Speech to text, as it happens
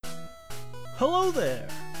Hello there!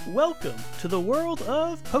 Welcome to the world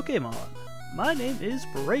of Pokemon. My name is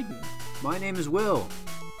Brayden. My name is Will.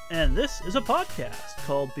 And this is a podcast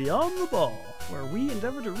called Beyond the Ball, where we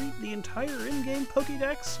endeavor to read the entire in-game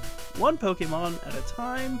Pokédex, one Pokemon at a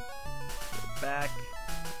time. We're back.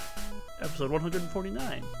 Episode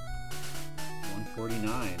 149.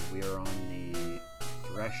 149. We are on the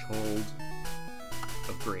threshold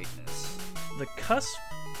of greatness. The cusp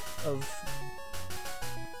of...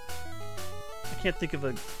 I can't think of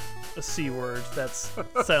a C word that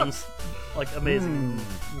sounds like amazing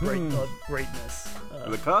greatness.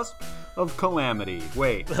 The cusp of calamity.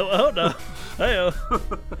 Wait. Oh no. Hey-oh.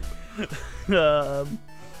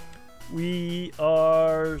 We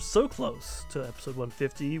are so close to episode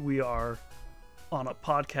 150. We are on a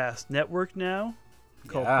podcast network now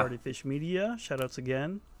called Partyfish Media. Shoutouts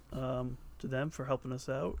again to them for helping us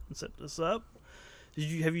out and setting us up.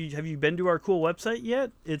 Have you been to our cool website yet?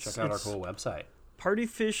 Check out our cool website.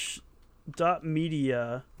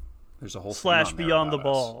 Partyfish.media. There's a whole / Beyond the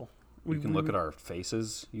Ball. You can look at our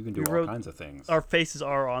faces. You can do all kinds of things. Our faces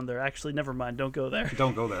are on there. Actually, never mind. Don't go there.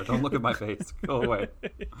 Don't go there. Don't look at my face. Go away.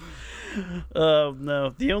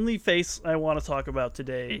 No. The only face I want to talk about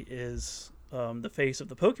today is the face of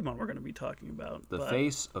the Pokemon we're going to be talking about. The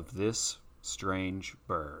face of this strange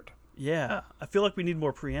bird. Yeah. I feel like we need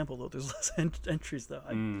more preamble, though. There's less entries, though.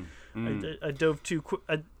 I dove too quick.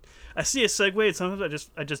 I see a segue, and sometimes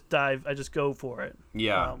I just dive. I just go for it.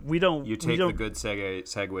 Yeah, we don't. You take the good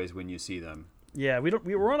segues when you see them. Yeah, we don't.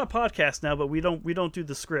 We're on a podcast now, but we don't do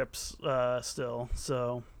the scripts still.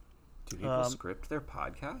 So, do people script their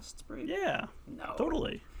podcasts, Brady? Yeah, no,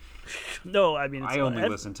 totally. No, I mean, I only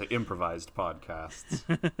listen to improvised podcasts.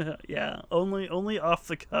 Yeah, only off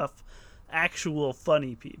the cuff, actual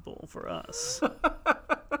funny people for us.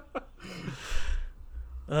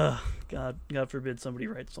 God forbid somebody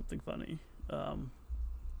writes something funny.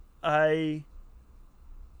 I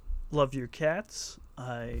love your cats.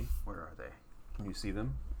 Where are they? Can you see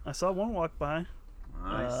them? I saw one walk by.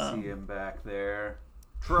 I see him back there.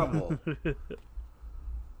 Trouble.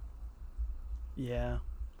 Yeah.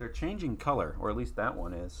 They're changing color, or at least that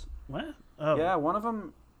one is. What? Oh. Yeah, one of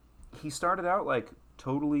them, he started out like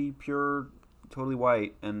totally pure, totally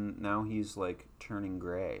white, and now he's like turning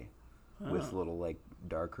gray with little like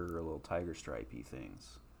darker little tiger stripey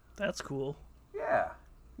things. That's cool. Yeah,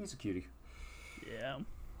 he's a cutie. Yeah.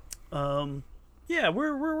 Yeah,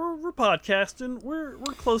 we're podcasting. We're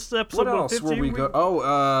close to episode 150. What else will we go?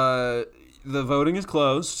 Oh, the voting is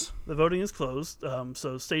closed. The voting is closed.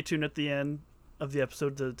 So stay tuned at the end of the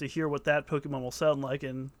episode to hear what that Pokemon will sound like,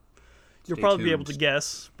 and you'll probably be able to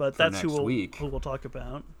guess. But that's who we'll talk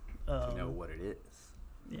about. You know what it is.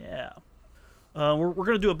 Yeah. We're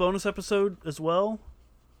gonna do a bonus episode as well.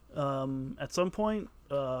 At some point,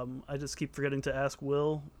 I just keep forgetting to ask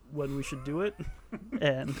Will when we should do it,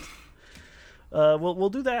 and we'll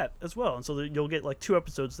do that as well. And so you'll get like 2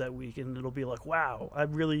 episodes that week, and it'll be like, wow,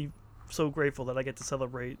 I'm really so grateful that I get to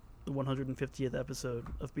celebrate the 150th episode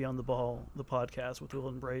of Beyond the Ball, the podcast with Will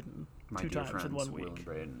and Braden, My 2 dear times friends, in 1 week. Will and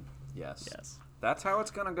Braden. Yes. That's how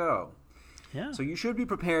it's gonna go. Yeah. So you should be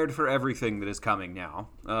prepared for everything that is coming now.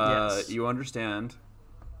 Yes. You understand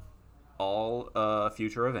all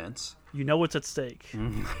future events. You know what's at stake.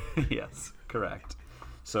 Yes, correct.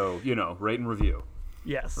 So, rate and review.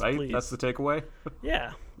 Yes, right? Please. That's the takeaway?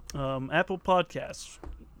 Yeah. Apple Podcasts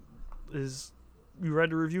you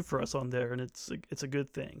write a review for us on there, and it's a good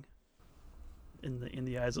thing in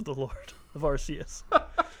the eyes of the Lord of Arceus.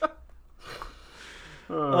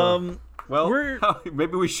 Well,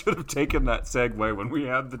 maybe we should have taken that segue when we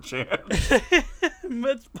had the chance.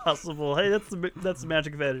 It's possible. Hey, that's the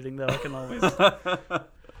magic of editing, though. I can always.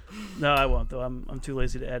 No, I won't, though. I'm too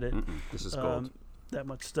lazy to edit. This is gold. That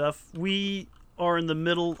much stuff. We are in the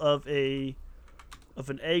middle of an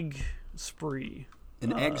egg spree.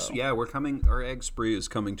 We're coming. Our egg spree is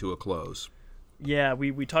coming to a close. Yeah,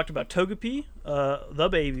 we talked about Togepi, the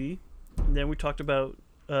baby, and then we talked about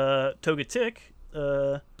Togetic,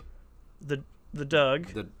 the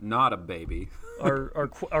Doug. Not a baby.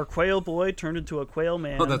 our quail boy turned into a quail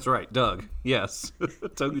man. Oh, that's right, Doug. Yes,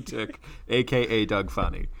 Togetic, a.k.a. Doug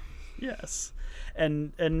Funny. Yes,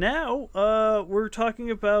 and now we're talking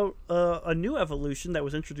about a new evolution that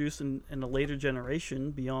was introduced in a later generation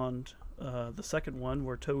beyond the second one,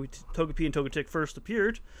 where Togepi and Togetic first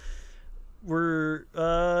appeared. We're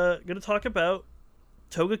going to talk about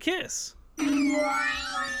Togekiss.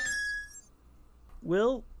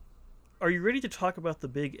 Will, are you ready to talk about the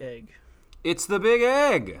big egg? It's the big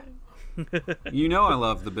egg. You know I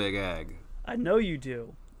love the big egg. I know you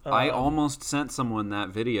do. I almost sent someone that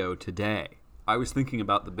video today. I was thinking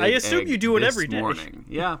about the big I assume egg you do it this every day. morning.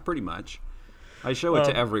 Yeah, pretty much. I show it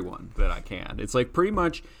to everyone that I can. It's like pretty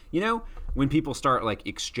much, when people start like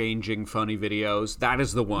exchanging funny videos, that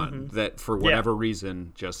is the one that for whatever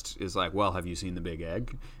reason just is like, well, have you seen the big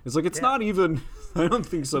egg? It's like, it's not even, I don't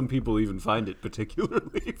think some people even find it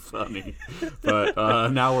particularly funny. But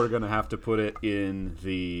now we're going to have to put it in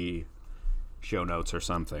the show notes or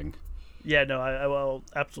something. Yeah, no, I will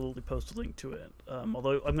absolutely post a link to it.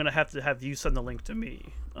 Although I'm going to have you send the link to me.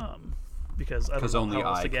 Because only how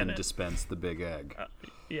else I to get can it. dispense the big egg.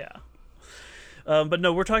 Yeah. But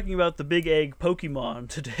no, we're talking about the big egg Pokemon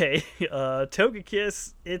today.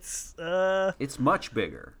 Togekiss, it's much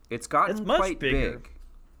bigger. It's gotten much quite bigger. big.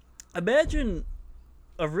 Imagine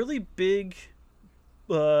a really big,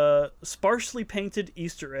 sparsely painted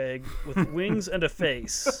Easter egg with wings and a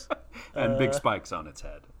face. And big spikes on its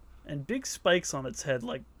head. And big spikes on its head,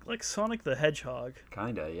 like Sonic the Hedgehog.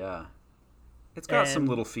 Kinda, yeah. It's got some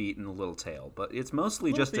little feet and a little tail, but it's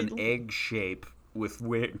mostly just an egg shape with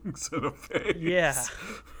wings and a face. Yeah.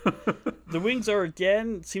 The wings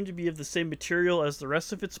seem to be of the same material as the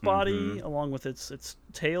rest of its body, along with its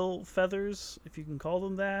tail feathers, if you can call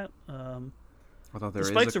them that. The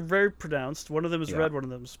spikes are very pronounced. One of them is red, one of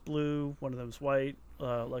them is blue, one of them is white,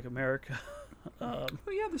 like America.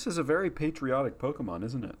 This is a very patriotic Pokemon,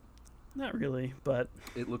 isn't it? Not really, but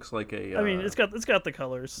it looks like a. I mean, it's got the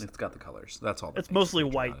colors. It's got the colors. That's all. It's mostly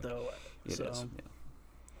white, though. It is. Yeah.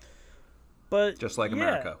 But just like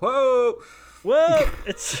America. Whoa!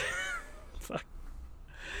 It's fuck.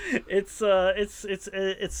 It's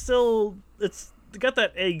still got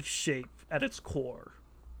that egg shape at its core,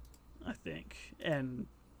 I think, and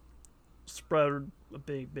spread a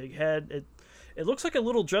big head. It looks like a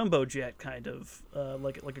little jumbo jet, kind of,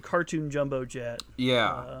 like a cartoon jumbo jet.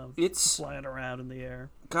 Yeah, it's flying around in the air.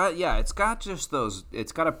 It's got just those.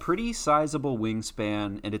 It's got a pretty sizable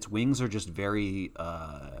wingspan, and its wings are just very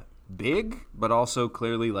big, but also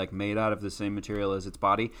clearly like made out of the same material as its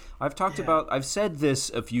body. I've said this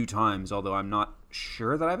a few times, although I'm not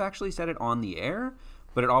sure that I've actually said it on the air.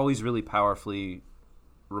 But it always really powerfully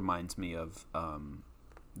reminds me of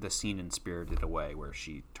the scene in Spirited Away where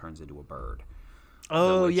she turns into a bird.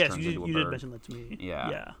 Oh, yes, you did mention that to me.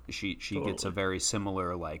 Yeah. She totally gets a very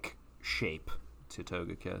similar, like, shape to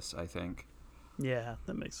Togekiss, I think. Yeah,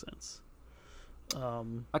 that makes sense.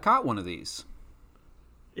 I caught one of these.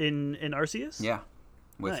 In Arceus? Yeah.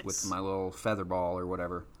 With my little feather ball or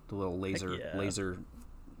whatever. The little laser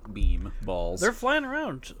beam balls. They're flying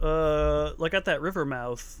around, like at that river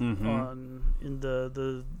mouth in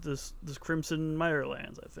this Crimson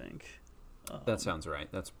Mirelands, I think. That sounds right.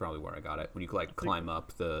 That's probably where I got it. When you climb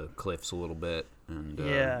up the cliffs a little bit, and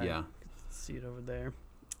see it over there.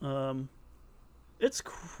 It's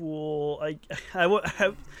cool.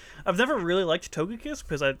 I've never really liked Togekiss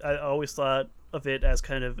because I always thought of it as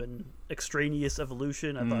kind of an extraneous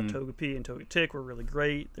evolution. I thought Togepi and Togetic were really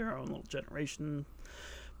great. They're our own little generation.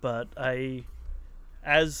 But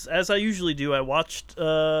as I usually do, I watched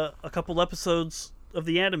a couple episodes of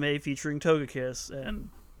the anime featuring Togekiss and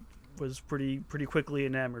was pretty quickly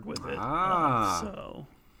enamored with it. So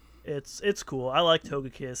it's cool. I like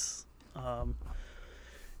Togekiss.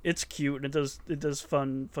 It's cute and it does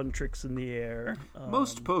fun tricks in the air.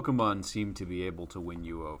 Most Pokemon seem to be able to win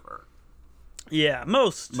you over. Yeah,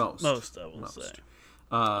 most I will say.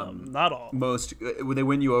 Not all. Most they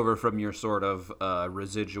win you over from your sort of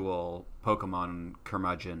residual Pokemon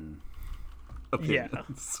curmudgeon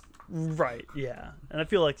opinions. Yeah. Right. Yeah, and I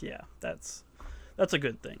feel like that's a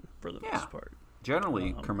good thing for the most part.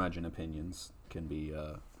 Generally, curmudgeon opinions can be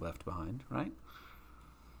left behind, right?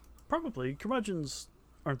 Probably curmudgeons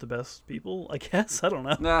aren't the best people, I guess. I don't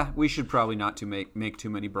know. Nah, we should probably not make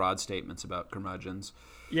too many broad statements about curmudgeons.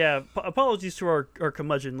 Yeah, apologies to our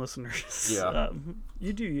curmudgeon listeners. Yeah.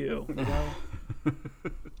 You do you. You know?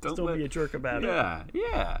 Don't be a jerk about it.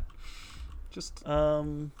 Yeah. Just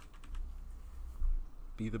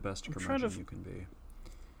be the best curmudgeon you can be.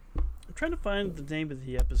 I'm trying to find the name of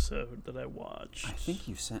the episode that I watched. I think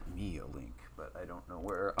you sent me a link, but I don't know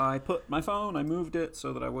where. I put my phone, I moved it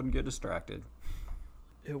so that I wouldn't get distracted.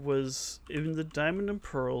 It was in the Diamond and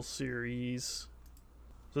Pearl series.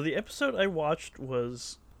 So the episode I watched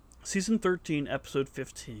was Season 13, Episode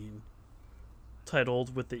 15,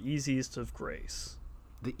 titled With the Easiest of Grace.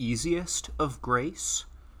 The Easiest of Grace?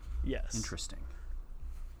 Yes. Interesting.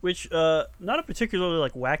 Which, not a particularly,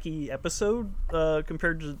 wacky episode,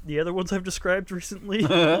 compared to the other ones I've described recently.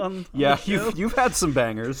 on the show. You've had some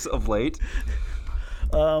bangers of late.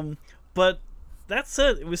 But that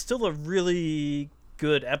said, it was still a really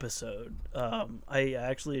good episode. I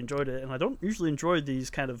actually enjoyed it, and I don't usually enjoy these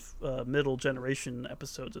kind of middle generation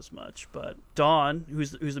episodes as much. But Dawn,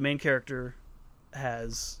 who's the main character, Ash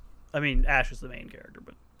is the main character,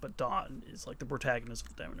 but Dawn is like the protagonist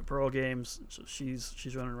of the Diamond and Pearl games, so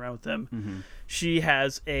she's running around with them. Mm-hmm. She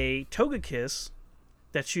has a Togekiss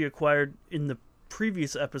that she acquired in the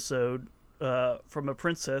previous episode from a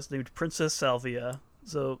princess named Princess Salvia.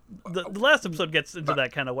 So the last episode gets into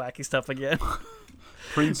that kind of wacky stuff again.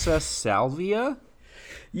 Princess Salvia?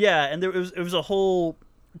 Yeah, and it was a whole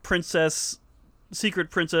secret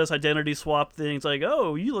princess identity swap thing. It's like,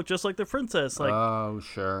 oh, you look just like the princess. Like, oh,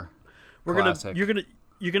 sure. Classic.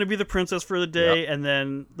 You're gonna be the princess for the day, and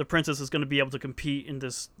then the princess is gonna be able to compete in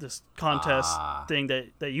this contest thing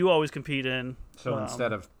that you always compete in. So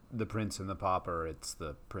instead of the prince and the pauper, it's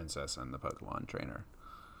the princess and the Pokemon trainer.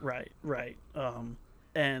 Right.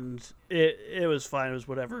 And it was fine. It was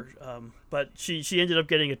whatever. But she ended up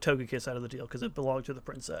getting a Togekiss out of the deal because it belonged to the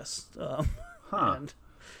princess. And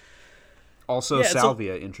also,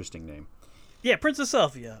 Salvia, interesting name. Yeah, Princess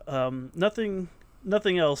Salvia. Nothing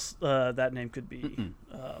else that name could be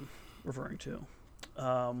referring to.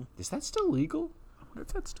 Is that still legal? I wonder if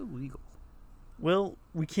that's still legal. Well,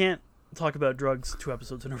 we can't talk about drugs 2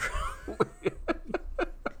 episodes in a row.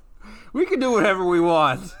 We can do whatever we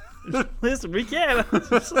want. Listen, we can.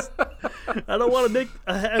 I don't want to make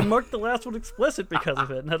and mark the last one explicit because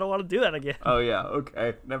of it, and I don't want to do that again. Oh yeah,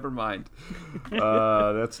 okay, never mind.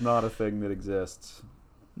 That's not a thing that exists.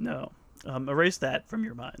 No, erase that from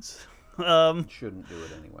your minds. Shouldn't do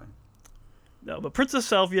it anyway. No, but Princess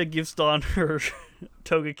Salvia gives Dawn her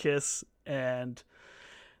Togekiss, and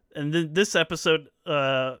then this episode,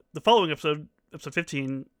 the following episode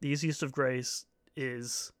 15, The Easiest of Grace,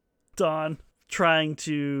 is Dawn trying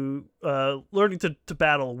to learning to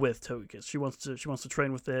battle with Togekiss. She wants to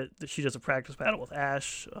train with it. She does a practice battle with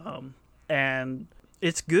Ash, and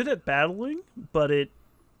it's good at battling, but it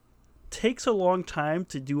takes a long time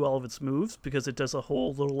to do all of its moves because it does a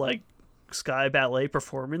whole little like sky ballet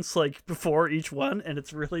performance like before each one, and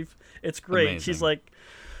it's great. Amazing. She's like,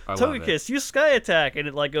 Togekiss, use sky attack, and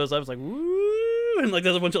it like goes up. It's like woo. And like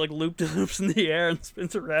there's a bunch of like loop-de-loops in the air and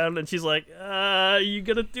spins around, and she's like, you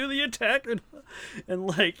gonna do the attack? And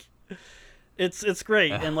like it's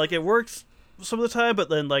great, and like it works some of the time, but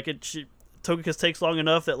then like Togekiss takes long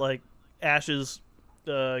enough that like Ash's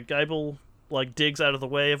Geibel like digs out of the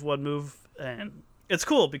way of one move, and it's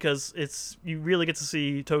cool because you really get to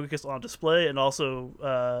see Togekiss on display, and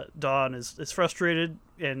also Dawn is frustrated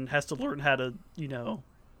and has to learn how to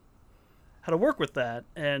how to work with that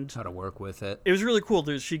and how to work with it. It was really cool.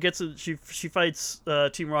 She fights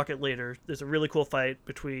Team Rocket later. There's a really cool fight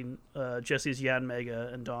between Jessie's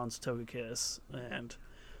Yanmega and Dawn's Togekiss, and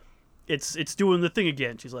it's doing the thing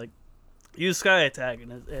again. She's like, use Sky Attack,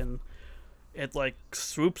 and it like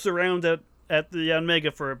swoops around at the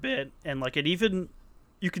Yanmega for a bit, and like it even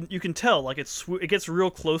you can tell like it gets real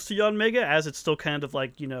close to Yanmega as it's still kind of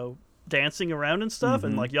like dancing around and stuff,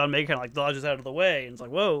 and like Yanmega kind of like dodges out of the way, and it's like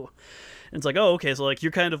whoa. And it's like, oh, okay, so like you're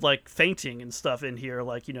kind of like feinting and stuff in here,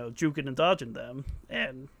 like juking and dodging them,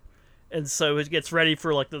 and so it gets ready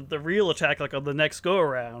for like the real attack like on the next go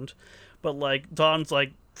around, but like Dawn's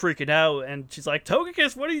like freaking out, and she's like,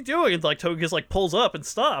 Togekiss, what are you doing? And like Togekiss like pulls up and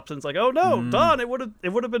stops, and it's like, oh no, Dawn, it would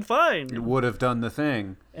have been fine. It would have done the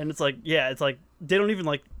thing. And it's like, yeah, it's like they don't even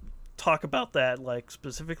like talk about that like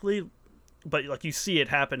specifically. But like you see it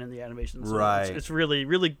happen in the animation, so right? It's really,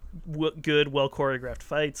 really good, well choreographed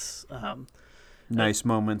fights. Nice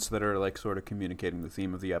moments that are like sort of communicating the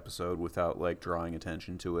theme of the episode without like drawing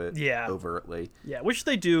attention to it overtly. Yeah, which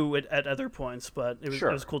they do at other points, but it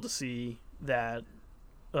was cool to see that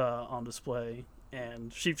on display.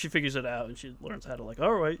 And she figures it out, and she learns how to like,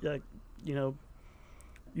 all right,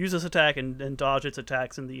 use this attack and dodge its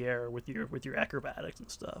attacks in the air with your acrobatics and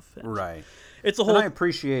stuff. And right. It's a whole. And I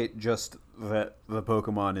appreciate just that the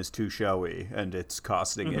Pokemon is too showy and it's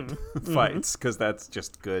costing it fights, because that's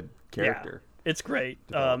just good character. Yeah, it's great.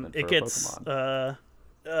 It gets Geibel,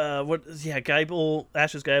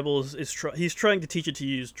 Ash's Geibel is he's trying to teach it to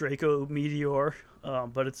use Draco Meteor,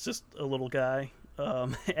 but it's just a little guy.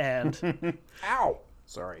 And ow!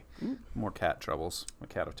 Sorry. More cat troubles. My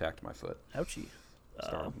cat attacked my foot. Ouchie.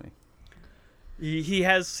 Startled me. He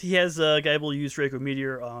has Geibel use Draco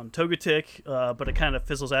Meteor on Togetic, but it kind of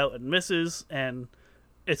fizzles out and misses, and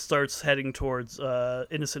it starts heading towards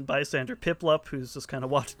innocent bystander Piplup, who's just kind of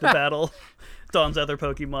watching the battle, Dawn's other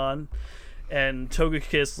Pokemon, and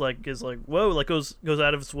Togekiss is like whoa, like goes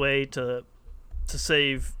out of its way to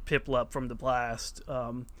save Piplup from the blast,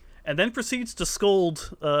 and then proceeds to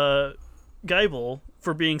scold Geibel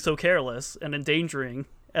for being so careless and endangering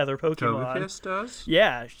other Pokemon. Togekiss does?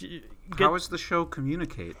 Yeah. How does the show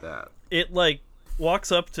communicate that? It, like,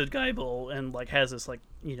 walks up to Geibel and, like, has this, like,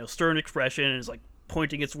 stern expression and is, like,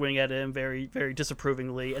 pointing its wing at him very, very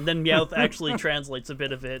disapprovingly. And then Meowth actually translates a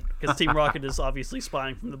bit of it because Team Rocket is obviously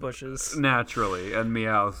spying from the bushes. Naturally. And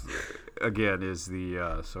Meowth, again, is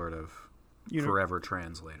the sort of forever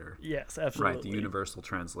translator. Yes, absolutely. Right, the universal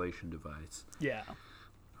translation device. Yeah.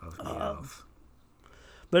 Of Meowth.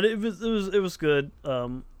 But it was good.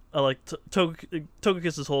 I like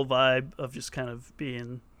Togekiss's whole vibe of just kind of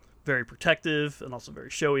being very protective and also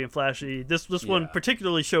very showy and flashy. This one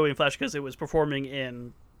particularly showy and flashy because it was performing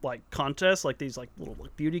in like contests, like these like little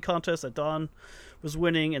like beauty contests that Dawn was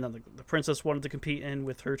winning, and then the princess wanted to compete in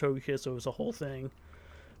with her Togekiss, so it was a whole thing.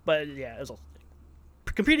 But yeah, it was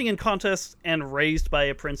competing in contests and raised by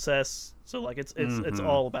a princess, so like it's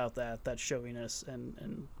all about that showiness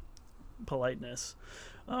and politeness.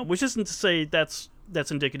 Which isn't to say that's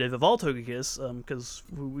indicative of all Togekiss, because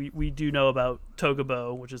we do know about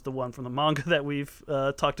Togebo, which is the one from the manga that we've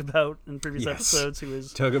talked about in previous episodes. Who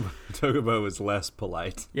is Togebo is less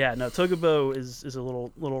polite. Yeah, no, Togebo is a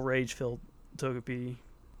little rage-filled Togepi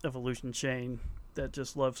evolution chain that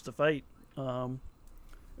just loves to fight.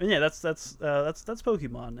 And yeah, that's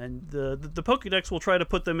Pokemon, and the Pokédex will try to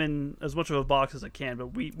put them in as much of a box as it can,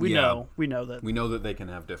 but we know that they can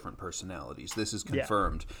have different personalities. This is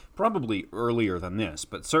confirmed probably earlier than this,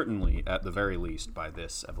 but certainly at the very least by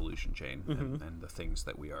this evolution chain and the things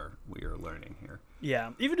that we are learning here. Yeah,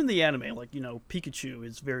 even in the anime, like Pikachu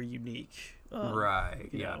is very unique. Right.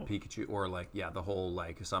 Yeah, Pikachu, or the whole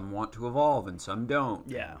some want to evolve and some don't.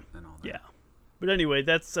 Yeah. And all that. Yeah. But anyway,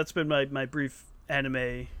 that's been my brief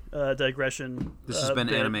anime digression. This has been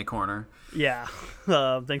Anime Corner. Yeah.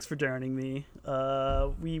 Thanks for daring me.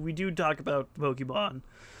 We do talk about Pokemon.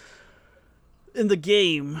 In the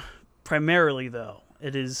game, primarily, though,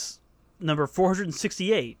 it is number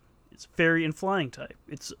 468. It's fairy and flying type.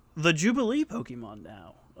 It's the Jubilee Pokemon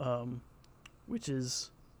now, which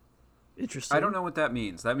is interesting. I don't know what that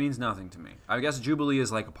means. That means nothing to me. I guess Jubilee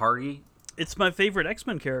is like a party. It's my favorite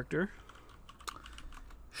X-Men character.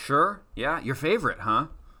 Sure. Yeah, your favorite, huh?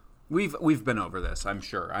 We've been over this, I'm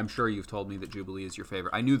sure. I'm sure you've told me that Jubilee is your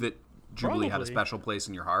favorite. I knew that Jubilee had a special place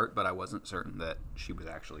in your heart, but I wasn't certain that she was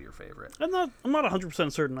actually your favorite. I'm not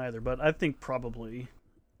 100% certain either, but I think probably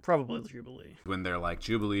Jubilee. When they're like,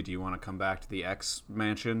 Jubilee, do you want to come back to the X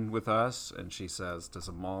mansion with us? And she says, does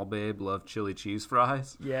a mall babe love chili cheese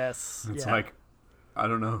fries? Yes. It's like, I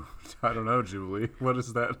don't know, Jubilee. What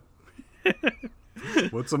is that?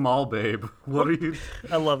 What's a mall babe? What are you?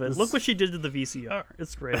 I love it. Look what she did to the VCR.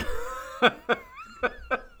 It's great.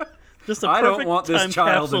 Just a perfect I don't want this time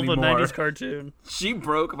child capsule anymore. of a 90s cartoon. She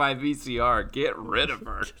broke my VCR. Get rid of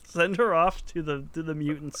her. Send her off to the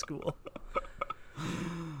mutant school.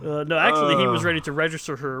 No, actually, he was ready to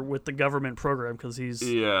register her with the government program because he's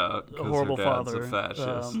a horrible father. A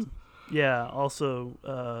fascist.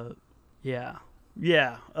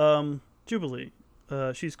 Jubilee.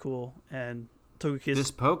 She's cool, and Togekiss.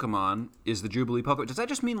 This Pokemon is the Jubilee Pokemon. Does that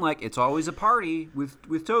just mean it's always a party with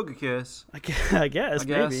Togekiss? I guess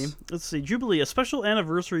maybe. Let's see. Jubilee, a special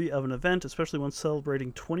anniversary of an event, especially one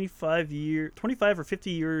celebrating 25 or 50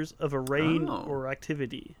 years of a reign or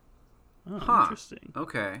activity. Oh, interesting.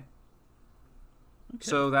 Okay.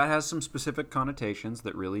 So that has some specific connotations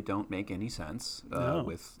that really don't make any sense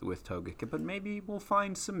with Togekiss, but maybe we'll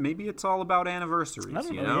find some. Maybe it's all about anniversaries. I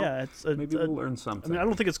don't know. Yeah, maybe we'll learn something. I mean, I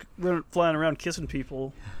don't think it's flying around kissing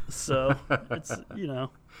people, so it's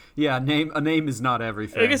Yeah, a name is not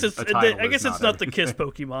everything. I guess it's not the Kiss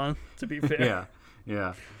Pokemon. To be fair.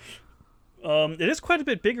 Yeah. It is quite a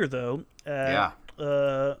bit bigger though.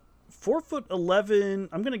 4'11".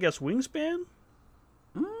 I'm gonna guess wingspan.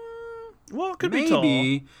 Well, it could be tall.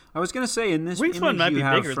 I was going to say, in this Wingspan image you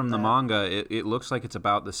have from the manga, it looks like it's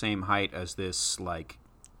about the same height as this,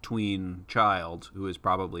 tween child, who is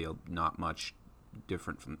probably not much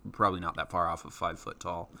different from, probably not that far off of 5 foot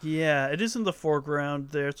tall. Yeah, it is in the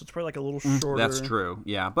foreground there, so it's probably a little shorter. That's true,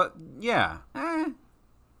 yeah. But,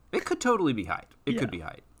 it could totally be height. It could be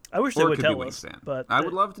height. I wish they would tell us, but I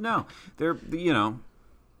would love to know.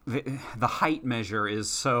 The height measure is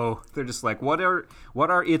so they're just like, what are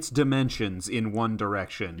its dimensions in one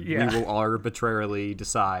direction? Yeah. We will arbitrarily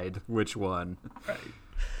decide which one. Right.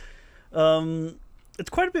 It's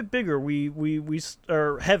quite a bit bigger. We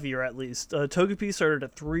are heavier at least. Togepi started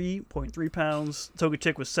at 3.3 pounds.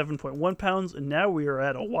 Togetic was 7.1 pounds, and now we are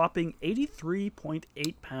at a whopping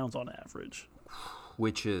 83.8 pounds on average.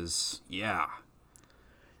 Which is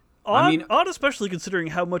Odd, especially considering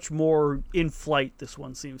how much more in flight this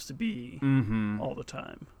one seems to be all the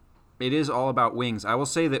time. It is all about wings. I will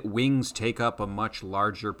say that wings take up a much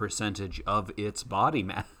larger percentage of its body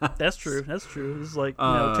mass. That's true. This is like,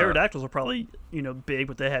 pterodactyls are probably, big,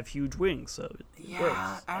 but they have huge wings, so it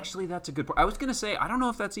works. Actually, that's a good point. I was going to say, I don't know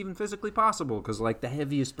if that's even physically possible, because, like, the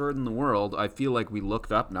heaviest bird in the world, I feel like we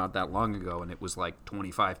looked up not that long ago, and it was, like,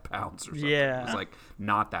 25 pounds or something. Yeah. It was, like,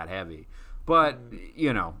 not that heavy. But,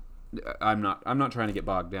 I'm not trying to get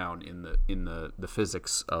bogged down in the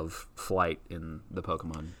physics of flight in the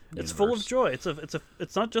Pokemon universe. Full of joy.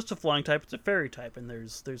 It's not just a flying type, it's a fairy type, and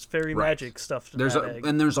there's fairy magic stuff. There's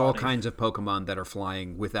all kinds of Pokemon that are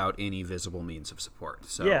flying without any visible means of support.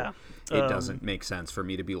 So it doesn't make sense for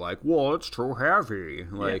me to be like, well, it's too heavy.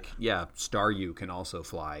 Like, Staryu can also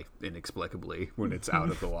fly inexplicably when it's out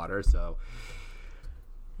of the water. So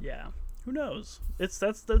yeah. Who knows?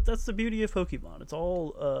 That's the beauty of Pokemon. It's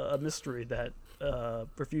all a mystery that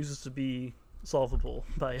refuses to be solvable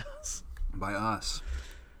by us. By us.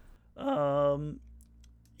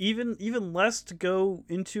 Even less to go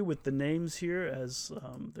into with the names here, as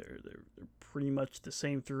they're pretty much the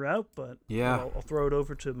same throughout. But I'll throw it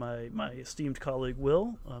over to my esteemed colleague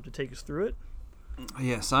Will to take us through it.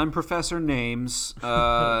 Yes, I'm Professor Names.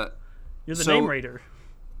 You're the name raider.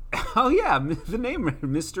 Oh yeah, the name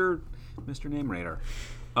Mr. Name Raider.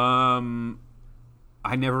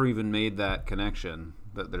 I never even made that connection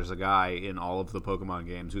that there's a guy in all of the Pokemon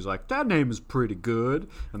games who's like, that name is pretty good,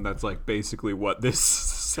 and that's like basically what this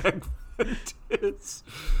segment is.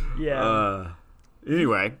 Yeah.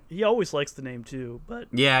 Anyway, he always likes the name too, but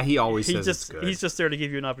yeah, he always says it's good. He's just there to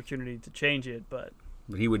give you an opportunity to change it, but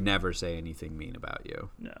he would never say anything mean about you.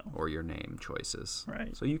 No. Or your name choices.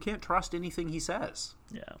 Right. So you can't trust anything he says.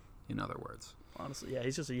 Yeah. In other words. Honestly, yeah,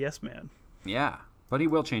 he's just a yes man. Yeah, but he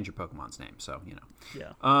will change your Pokemon's name, so,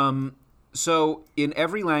 Yeah. So in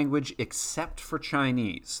every language except for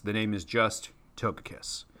Chinese, the name is just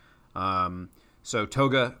Togekiss. So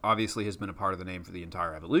Toga obviously has been a part of the name for the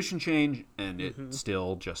entire evolution chain, and it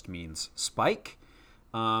still just means spike.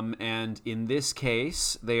 And in this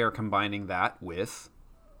case, they are combining that with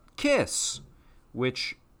kiss,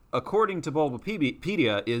 which, according to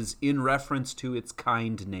Bulbapedia, is in reference to its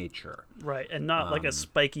kind nature. Right, and not like a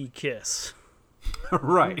spiky kiss.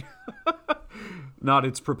 Right. Not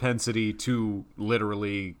its propensity to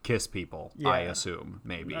literally kiss people, I assume,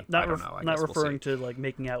 maybe. I don't know. I guess not referring we'll see. to like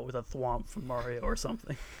making out with a thwomp from Mario or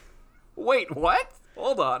something. Wait, what?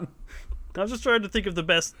 Hold on. I was just trying to think of the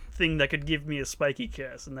best thing that could give me a spiky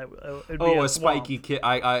kiss, and that it'd be a spiky kiss.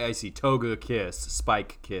 I see. Toga kiss,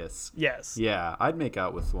 spike kiss. Yes. Yeah, I'd make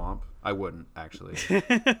out with Thwomp. I wouldn't, actually.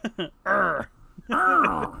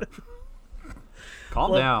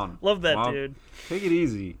 Calm down. Love that, Thwomp. dude. Take it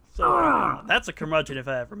easy. So, that's a curmudgeon if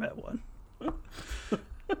I ever met one.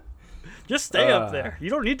 Just stay up there. You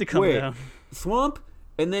don't need to come down. Thwomp?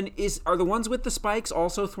 And then are the ones with the spikes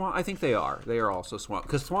also Thwomp? I think they are. They are also Thwomp.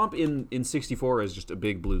 Because Thwomp in 64 is just a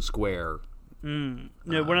big blue square. No,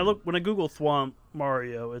 when I Google Thwomp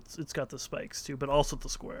Mario, it's got the spikes too, but also the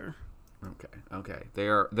square. Okay.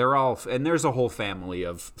 They're all, and there's a whole family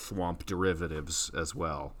of Thwomp derivatives as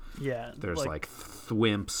well. Yeah. There's like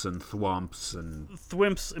Thwimps and Thwomps and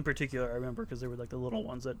Thwimps in particular. I remember because they were like the little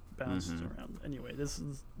ones that bounced around. Anyway, this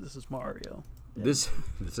is Mario. Yeah. This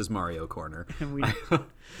is Mario Corner. And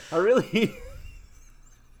I really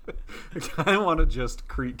I want to just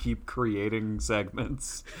keep creating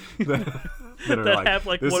segments that are have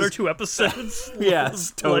like one or two episodes.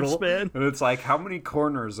 Yes, total. Lifespan. And it's like, how many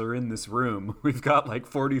corners are in this room? We've got like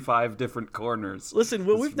 45 different corners. Listen,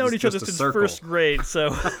 we've known each other since first grade, so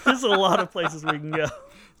there's a lot of places we can go.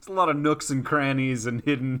 It's a lot of nooks and crannies and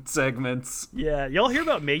hidden segments. Yeah, y'all hear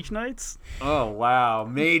about Mage Nights? Oh, wow.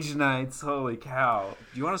 Mage Nights. Holy cow.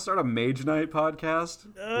 Do you want to start a Mage Night podcast?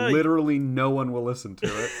 Literally no one will listen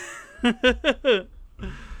to it.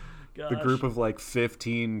 The group of like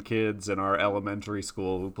 15 kids in our elementary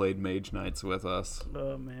school who played Mage Nights with us.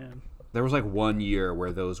 Oh, man. There was like 1 year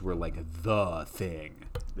where those were like the thing.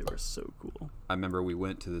 They were so cool. I remember we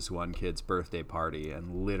went to this one kid's birthday party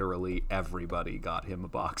and literally everybody got him a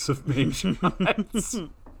box of Mage Nights.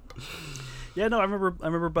 Yeah, no, I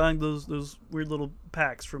remember buying those weird little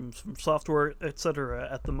packs from Software, etc.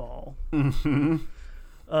 at the mall. Mm-hmm.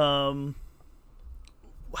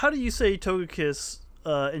 How do you say Togekiss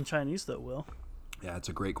in Chinese, though, Will? Yeah, it's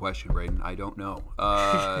a great question, Braden. I don't know.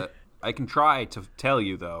 I can try to tell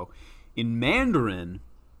you, though. In Mandarin,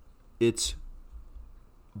 it's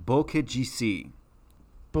Bokejisi.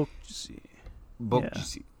 Bokejisi.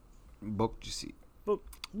 Bokejisi. Bokejisi.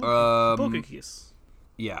 Bokekiss.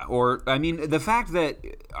 Yeah, or, I mean, the fact that,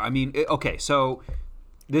 okay, so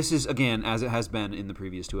this is, again, as it has been in the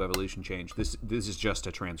previous two Evolution Change, this is just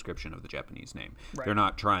a transcription of the Japanese name. Right. They're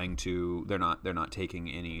not trying to, they're not taking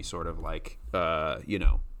any sort of, like,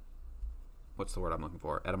 what's the word I'm looking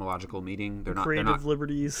for? Etymological meaning? Creative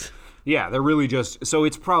liberties. Yeah, they're really just, so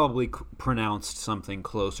it's probably pronounced something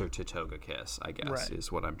closer to Togekiss, I guess, Right.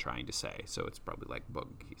 is what I'm trying to say. So it's probably like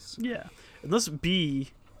Buggeese. Yeah, unless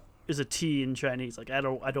B is a T in Chinese. Like I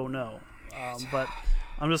don't know, but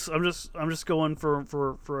I'm just going for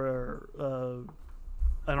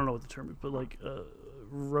I don't know what the term is, but like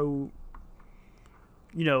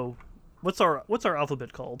what's our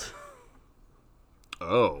alphabet called?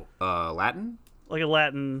 Oh, Latin? Like a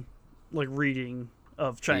Latin reading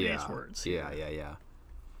of Chinese Yeah. words. Yeah.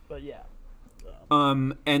 But yeah.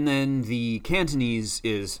 And then the Cantonese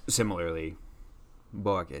is similarly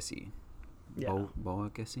Boakesi. Yeah.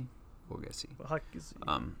 Boakesi? Boakesi.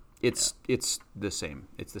 It's the same.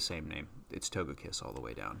 It's the same name. It's Togekiss all the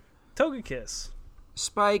way down. Togekiss.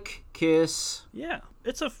 Spike Kiss. Yeah,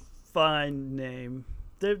 it's a fine name.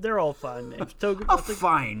 They're all fine names.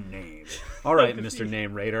 Fine name. All right, Mr.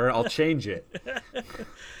 Name Raider, I'll change it.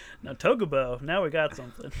 Now Togebo. Now we got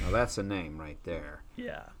something. Now that's a name right there.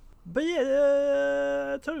 Yeah. But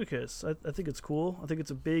yeah, Togekiss. I think it's cool. I think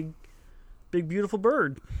it's a big, beautiful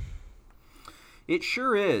bird. It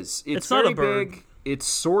sure is. It's not very a bird. big. It's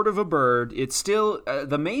sort of a bird. It's still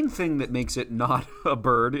the main thing that makes it not a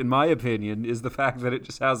bird, in my opinion, is the fact that it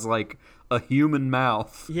just has like a human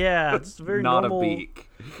mouth. Yeah, it's very not normal, a beak.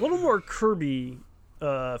 A little more Kirby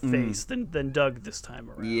face than Doug this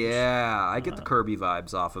time around. Yeah, I get the Kirby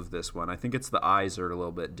vibes off of this one. I think it's the eyes are a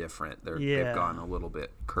little bit different. They've gone a little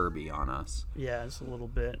bit Kirby on us. Yeah, just a little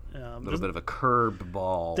bit. A little bit of a curb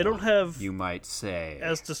ball. They don't have, you might say.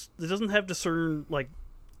 it doesn't have distinct.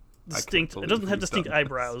 It doesn't have distinct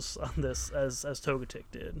eyebrows on this as Togetic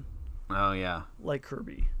did. Oh yeah, like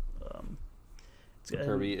Kirby.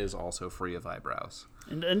 Kirby is also free of eyebrows.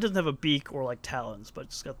 And it doesn't have a beak or like talons, but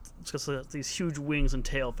it's got these huge wings and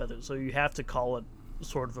tail feathers. So you have to call it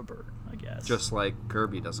sort of a bird, I guess. Just like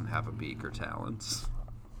Kirby doesn't have a beak or talons.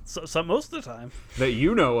 So most of the time. That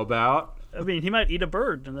you know about. I mean, he might eat a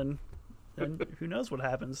bird, and then who knows what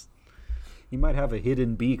happens. He might have a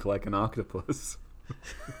hidden beak like an octopus.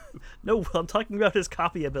 No, I'm talking about his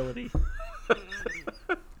copy ability.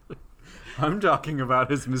 I'm talking about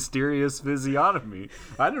his mysterious physiognomy.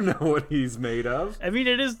 I don't know what he's made of. I mean,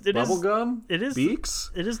 it is bubblegum. It is beaks.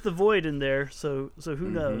 It is the void in there. So who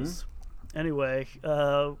knows? Anyway,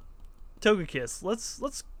 Togekiss.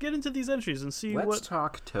 Let's get into these entries and see Let's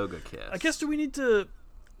talk Togekiss. I guess do we need to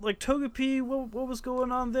Togepi? What was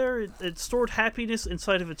going on there? It stored happiness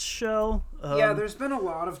inside of its shell. Yeah, there's been a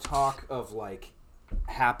lot of talk of like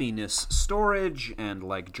happiness storage and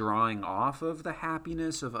like drawing off of the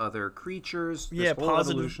happiness of other creatures. Yeah,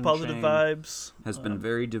 positive vibes. Has been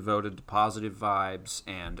very devoted to positive vibes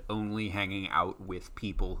and only hanging out with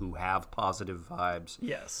people who have positive vibes.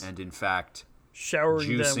 Yes. And in fact, showering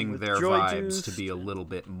juicing them with their joy vibes juice, to be a little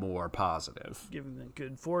bit more positive. giving them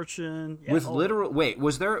good fortune. Yeah, With literal wait,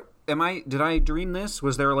 was there did I dream this?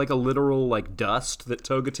 Was there like a literal like dust that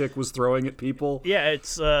Togetic was throwing at people? Yeah,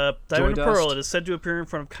 it's Diamond and Joy Pearl. dust? It is said to appear in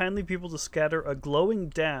front of kindly people to scatter a glowing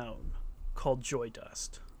down called Joy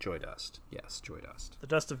Dust. Joy dust. Yes, joy dust. The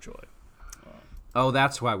dust of joy. Oh,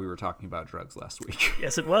 that's why we were talking about drugs last week.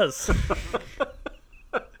 Yes, it was.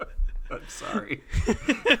 I'm sorry.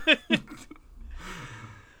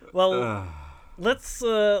 Well, let's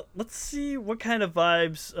see what kind of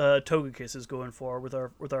vibes Togekiss is going for with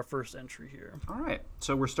our first entry here. All right,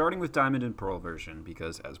 so we're starting with Diamond and Pearl version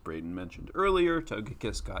because, as Braden mentioned earlier,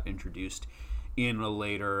 Togekiss got introduced in a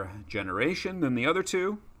later generation than the other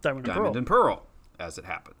two. Diamond and Pearl, as it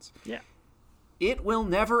happens. Yeah. It will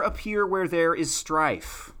never appear where there is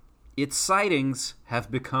strife. Its sightings have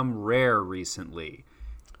become rare recently.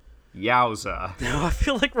 Yowza. Now I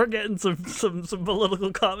feel like we're getting some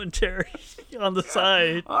political commentary on the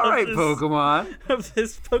side. All right, Pokemon. Of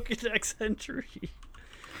this Pokédex entry.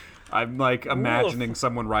 I'm like imagining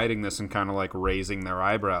someone writing this and kind of like raising their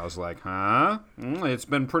eyebrows, like, huh? It's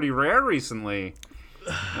been pretty rare recently.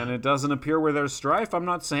 And it doesn't appear where there's strife. I'm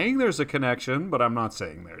not saying there's a connection, but I'm not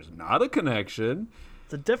saying there's not a connection.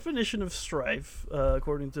 The definition of strife,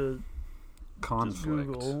 according to Conflict.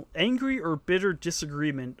 Google, angry or bitter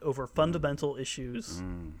disagreement over fundamental issues.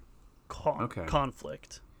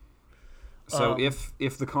 Conflict. So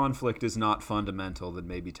if the conflict is not fundamental, then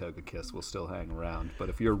maybe Togekiss will still hang around. But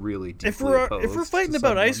if you're really deeply opposed if we're fighting to about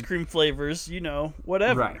someone, ice cream flavors,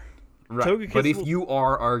 whatever. Right. Togekiss But if will- you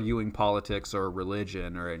are arguing politics or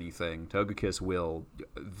religion or anything, Togekiss will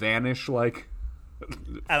vanish like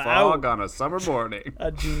fog on a summer morning. I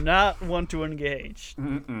do not want to engage.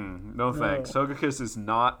 No thanks. Togekiss is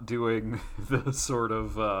not doing the sort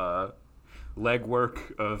of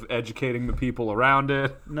legwork of educating the people around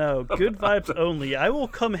it. No, good vibes only. I will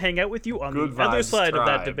come hang out with you on Good the other vibes side of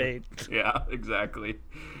that tribe. debate. Yeah, exactly.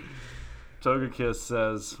 Togekiss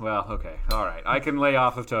says, well, okay, all right. I can lay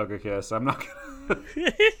off of Togekiss. I'm not going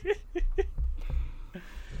to...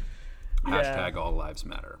 Hashtag all lives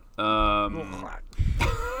matter.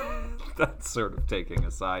 That's sort of taking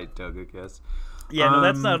a side, Togekiss. Yeah,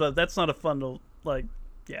 no, that's not a fun like.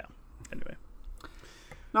 Yeah. Anyway,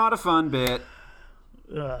 Not a fun bit.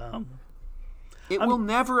 um, It will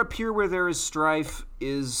never appear where there is strife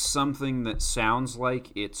is something that sounds like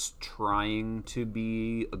it's trying to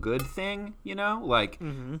be a good thing, you know? Like,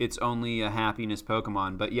 it's only a happiness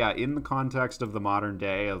Pokemon. But yeah, in the context of the modern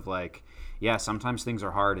day of like, yeah, sometimes things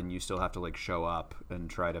are hard and you still have to like show up and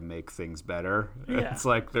try to make things better. Yeah. It's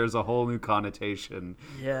like there's a whole new connotation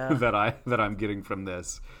Yeah. that I'm getting from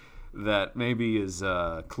this that maybe is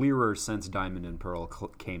clearer since Diamond and Pearl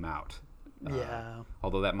came out. yeah.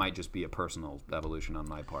 Although that might just be a personal evolution on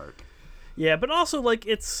my part. Yeah, but also like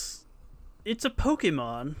it's a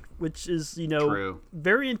Pokemon, which is, you know, True.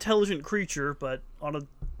 very intelligent creature, but on a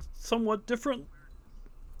somewhat different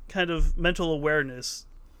kind of mental awareness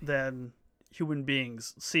than human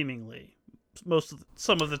beings, seemingly.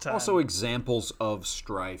 Some of the time. Also, examples of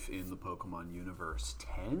strife in the Pokemon universe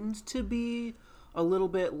tend to be a little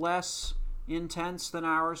bit less intense than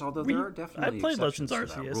ours, although there are definitely I played exceptions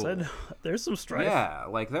Legends to that Arceus. rule. I know, there's some strife. Yeah,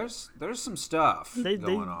 like there's some stuff going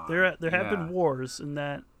on. There have Yeah. been wars in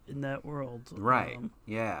that world. Right.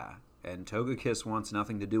 Yeah. And Togekiss wants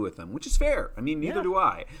nothing to do with them, which is fair. I mean, neither Yeah. do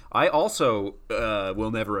I. I also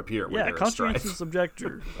will never appear where Yeah, there is strife. conscientious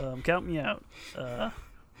objector. Count me out.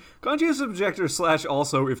 Conscientious objector /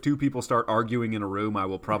 also, if two people start arguing in a room, I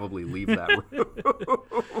will probably leave that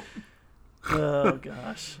room. Oh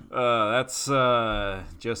gosh. That's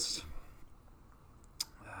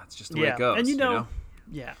just the way Yeah, it goes. and you know, know?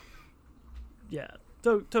 yeah.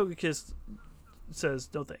 Togekiss says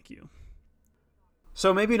no, thank you.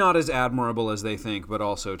 So maybe not as admirable as they think, but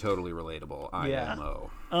also totally relatable. Yeah. IMO.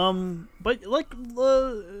 But like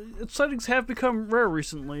sightings have become rare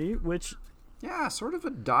recently, which Yeah, sort of a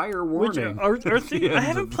dire which warning. are at the things I end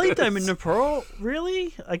haven't of played this. Diamond and Pearl.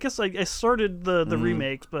 Really? I guess I started the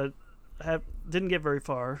remakes, but didn't get very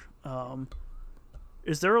far.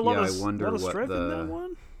 Is there a lot Yeah, of I wonder lot of what strife in the- that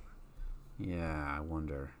one? Yeah, I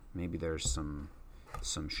wonder. Maybe there's some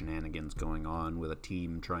shenanigans going on with a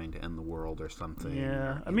team trying to end the world or something.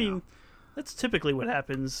 Yeah, or, I you mean, know. that's typically what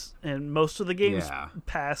happens in most of the games Yeah.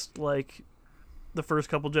 past like the first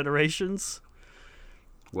couple generations.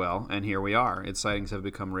 Well, and here we are. Its sightings have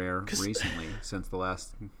become rare recently, since the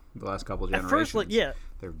last couple At generations. first, like there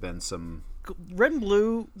have been some Red and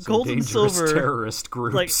Blue, some Gold and dangerous Silver, terrorist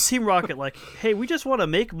groups. like Team Rocket, like, hey, we just want to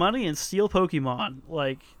make money and steal Pokemon.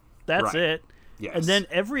 Like, that's Right. it. Yes. And then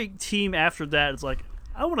every team after that is like,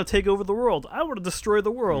 I want to take over the world. I want to destroy the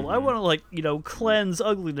world. I want to cleanse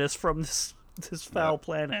ugliness from this foul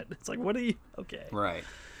planet. It's like, what are you? Okay. Right.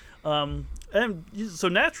 And so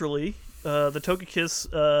naturally, the Togekiss,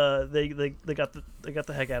 they got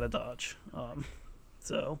the heck out of Dodge.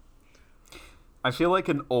 So I feel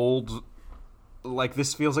like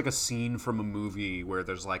this feels like a scene from a movie where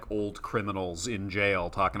there's like old criminals in jail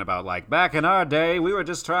talking about like, back in our day we were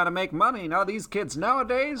just trying to make money. Now these kids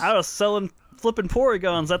nowadays, I was flipping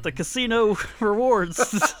Porygons at the casino rewards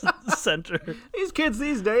center. these kids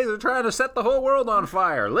these days are trying to set the whole world on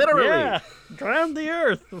fire, literally. Yeah, drown the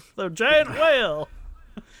earth with a giant whale.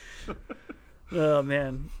 Oh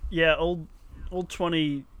man, yeah, old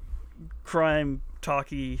 20 crime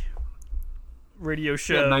talkie radio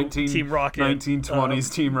show. 19 Team Rocket,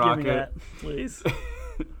 1920s Team give me Rocket. that, please.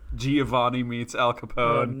 Giovanni meets Al Oh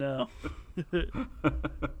Capone. no.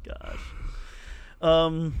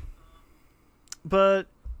 Gosh. But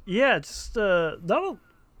yeah, just not a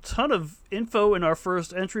ton of info in our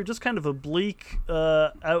first entry, just kind of a bleak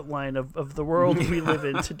outline of the world we live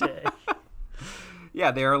in today.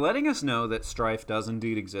 Yeah, they are letting us know that strife does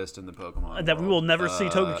indeed exist in the Pokemon That we will world. never see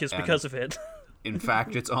Togekiss and because of it. In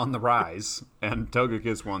fact, it's on the rise, and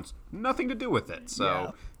Togekiss wants nothing to do with it. So,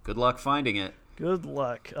 Yeah. good luck finding it. Good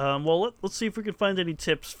luck. Well, let's see if we can find any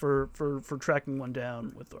tips for tracking one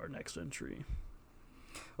down with our next entry.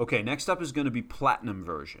 Okay, next up is going to be Platinum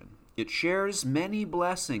version. It shares many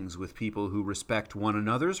blessings with people who respect one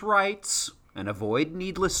another's rights and avoid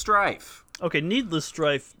needless strife. Okay, needless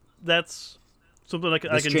strife. That's Something I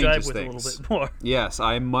can This jive changes with a things. little bit more. Yes,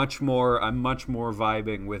 I'm much more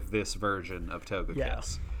vibing with this version of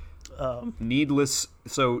Togekiss. Yeah.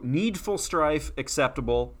 Needful strife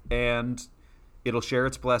acceptable, and it'll share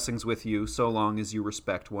its blessings with you so long as you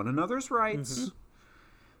respect one another's rights. Mm-hmm.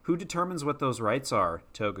 Who determines what those rights are,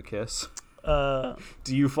 Togekiss? Uh,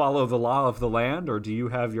 Do you follow the law of the land, or do you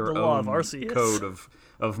have your The law own of Arceus. code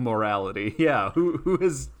of morality? Yeah, who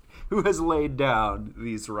has laid down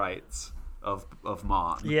these rights of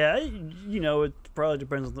Mon? yeah, it probably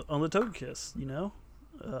depends on the Togekiss,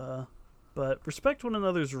 but respect one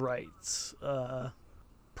another's rights.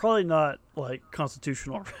 Probably not like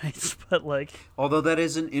constitutional rights, but like Although that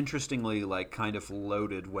is an interestingly like kind of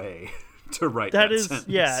loaded way to write that that is sentence.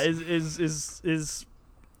 yeah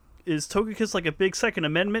is Togekiss like a big Second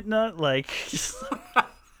Amendment nut? Like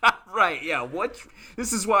Right, yeah.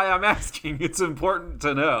 This is why I'm asking. It's important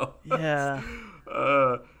to know. yeah.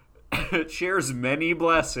 It shares many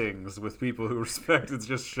blessings with people who respect it's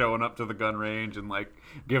just showing up to the gun range and like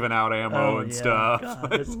giving out ammo and stuff.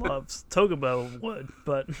 God, it loves Togebo would,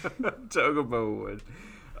 but Togebo would.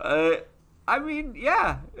 I mean,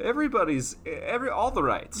 yeah, all the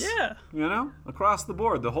rights. yeah, across the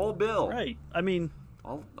board, the whole bill. right. I mean,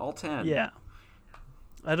 All 10. yeah.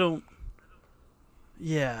 I don't.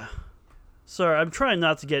 Yeah. Sorry, I'm trying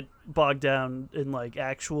not to get bogged down in like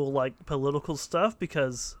actual like political stuff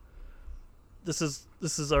because this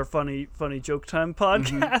is our funny joke time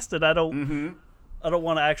podcast, and I don't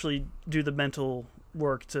want to actually do the mental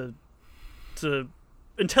work to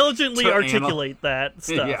intelligently To articulate that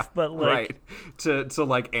stuff. Yeah, but like right. To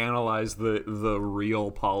like analyze the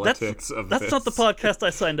real politics of that's this. not the podcast I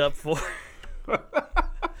signed up for.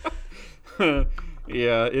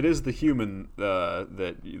 Yeah, it is the human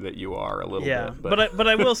that you are a little Yeah, bit. but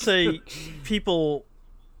I will say people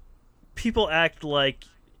act like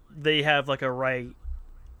they have like a right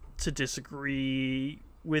to disagree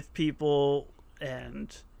with people,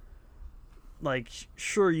 and like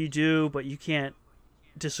sure you do, but you can't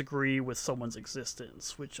disagree with someone's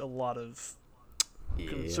existence, which a lot of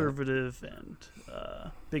conservative and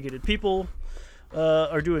bigoted people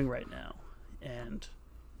are doing right now, and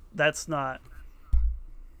that's not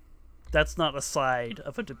a side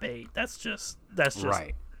of a debate. That's just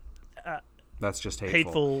right. That's just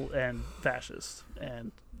hateful and fascist.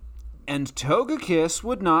 And Togekiss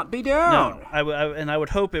would not be down. No, I would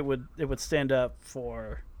hope it would stand up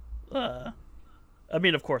for. I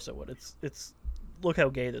mean, of course it would. It's look how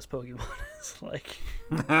gay this Pokemon is. Like,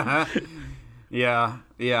 yeah.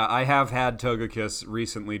 I have had Togekiss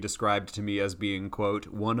recently described to me as being, quote,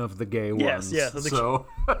 one of the gay ones. Yes, So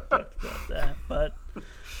but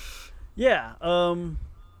yeah,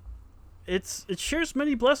 it shares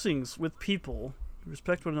many blessings with people.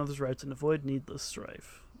 Respect one another's rights and avoid needless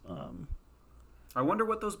strife. I wonder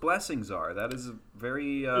what those blessings are. That is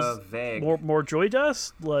very vague. More joy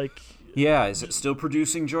dust, like. Yeah, is it still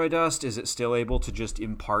producing joy dust? Is it still able to just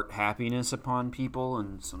impart happiness upon people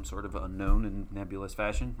in some sort of unknown and nebulous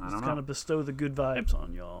fashion? I don't know. Kind of bestow the good vibes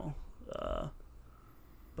on y'all.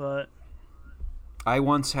 But I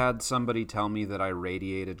once had somebody tell me that I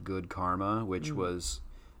radiated good karma, which was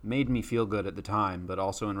made me feel good at the time, but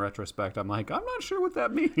also in retrospect, I'm like, I'm not sure what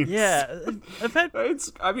that means. yeah, I've had.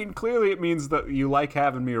 I mean, clearly it means that you like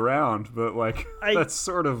having me around, but like that's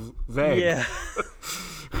sort of vague. Yeah.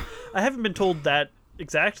 I haven't been told that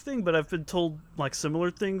exact thing, but I've been told like similar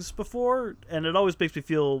things before, and it always makes me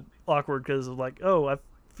feel awkward because of like, oh, I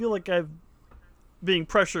feel like I'm being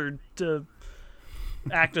pressured to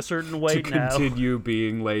act a certain way to now. continue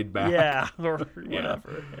being laid back. Yeah, or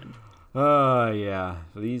whatever. Yeah.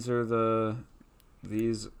 These are the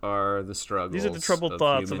struggles. These are the troubled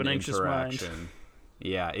thoughts of an human anxious mind. interaction.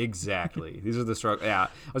 Yeah, exactly. These are the struggles. Yeah,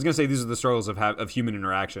 I was gonna say these are the struggles of human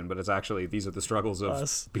interaction, but it's actually these are the struggles of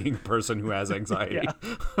Us. being a person who has anxiety.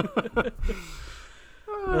 Good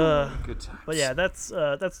times. But yeah, that's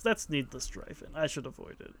needless strife, and I should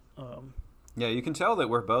avoid it. Yeah, you can tell that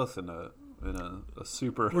we're both in a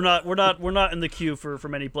super. We're not in the queue for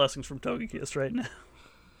many blessings from Togekiss right now.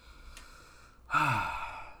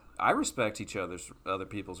 I respect other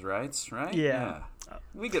people's rights, right? Yeah.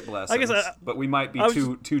 We get blessings, but we might be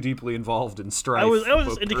too deeply involved in strife. I was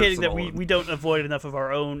just indicating that personal we don't avoid enough of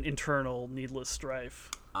our own internal needless strife.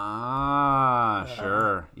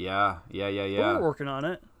 Sure. Yeah. But we're working on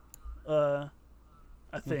it. I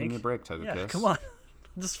think. Give me a break, Togekiss. Yeah, come on.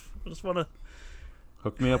 I just want to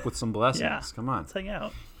hook me up with some blessings. Yeah. Come on. Let's hang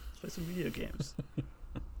out. Let's play some video games.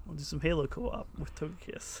 We'll do some Halo co-op with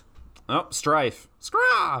Togekiss. Oh, Strife.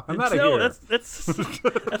 Scraw! I'm out of No, here.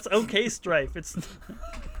 that's okay, Strife. It's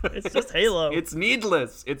just Halo. It's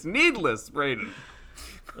needless. It's needless, Brayden.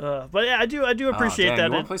 But yeah, I do appreciate that.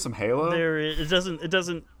 You want to play some Halo? It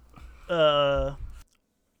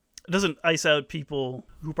doesn't ice out people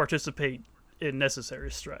who participate in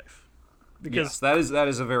necessary strife. Because yes, that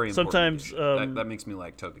is a very important sometimes issue. That makes me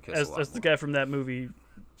like Togekiss a lot as the more. guy from that movie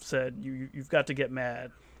said, you've got to get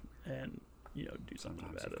mad and do something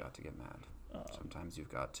Sometimes about you've it. got to get mad. Sometimes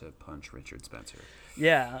you've got to punch Richard Spencer.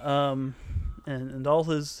 Yeah, and all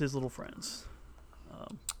his little friends.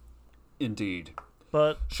 Indeed.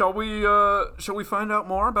 But shall we find out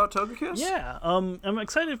more about Togekiss? yeah, I'm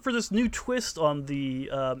excited for this new twist on the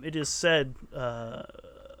it is said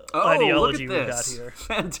ideology look at we got this. here.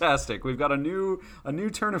 Fantastic. We've got a new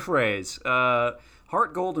turn of phrase.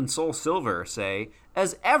 Heart Gold and Soul Silver say,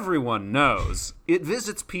 as everyone knows, it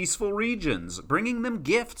visits peaceful regions, bringing them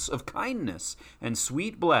gifts of kindness and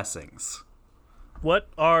sweet blessings. What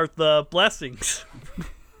are the blessings?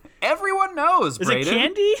 Everyone knows, Is Brayden. it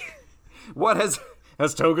candy? What has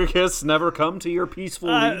Togekiss never come to your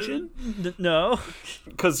peaceful region? No.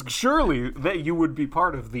 Because surely that you would be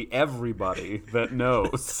part of the everybody that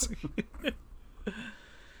knows.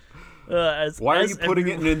 Why are you putting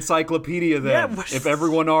it in an encyclopedia then, if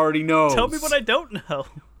everyone already knows? Tell me what I don't know.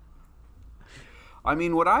 I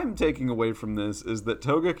mean, what I'm taking away from this is that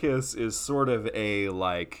Togekiss is sort of a,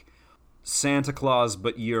 like, Santa Claus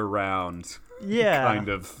but year-round. Yeah. Kind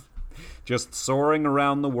of. Just soaring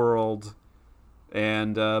around the world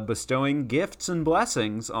and bestowing gifts and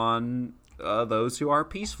blessings on those who are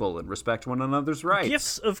peaceful and respect one another's rights.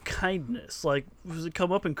 Gifts of kindness. Like, does it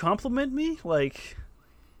come up and compliment me? Like...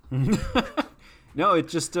 No, it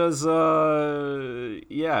just does,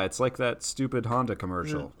 it's like that stupid Honda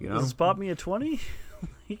commercial, you know? Does it spot me a 20?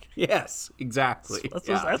 Yes, exactly. That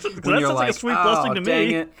yeah. sounds like a sweet blessing to dang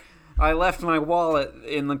me. It. I left my wallet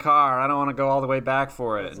in the car. I don't want to go all the way back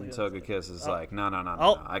for it. And Togekiss is like, no,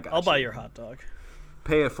 I'll buy your hot dog.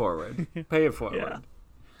 Pay it forward. Pay it forward. Yeah.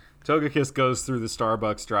 Togekiss goes through the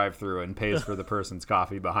Starbucks drive-thru and pays for the person's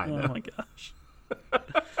coffee behind him. Oh my gosh.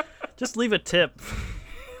 Just leave a tip.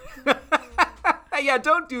 Yeah,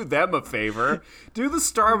 don't do them a favor. Do the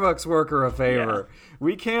Starbucks worker a favor. Yeah.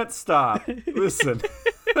 We can't stop. Listen.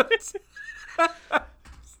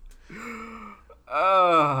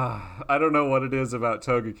 I don't know what it is about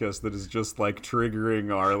Togekiss that is just like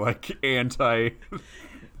triggering our like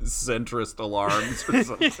anti-centrist alarms or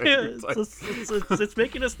something. It's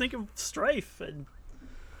making us think of strife and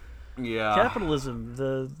capitalism.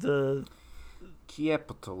 The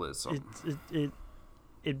capitalism.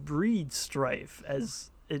 It breeds strife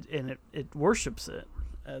and it worships it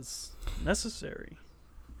as necessary.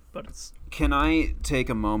 But it's... Can I take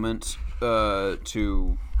a moment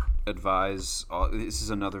to advise? This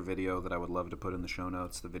is another video that I would love to put in the show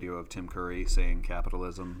notes. The video of Tim Curry saying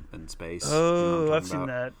capitalism and space. Oh, I've seen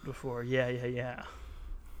that before. Yeah.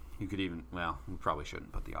 You could even, we probably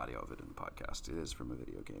shouldn't put the audio of it in the podcast. It is from a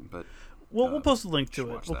video game, but we'll post a link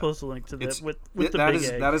to it. We'll post a link to that with the big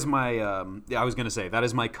egg. That is my. I was gonna say that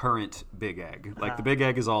is my current big egg. Like the big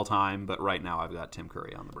egg is all time, but right now I've got Tim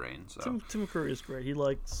Curry on the brain. So Tim Curry is great. He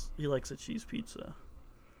likes a cheese pizza.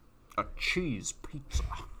 A cheese pizza.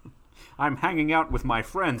 I'm hanging out with my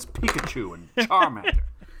friends Pikachu and Charmander.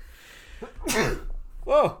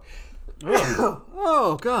 Whoa.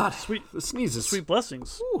 Oh God! The sneezes. Sweet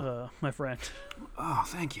blessings, my friend. Oh,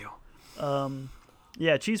 thank you.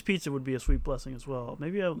 Yeah, cheese pizza would be a sweet blessing as well.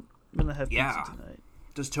 Maybe I'm gonna have pizza tonight.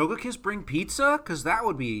 Does Togekiss bring pizza? Because that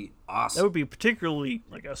would be awesome. That would be particularly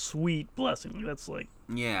like a sweet blessing. That's like...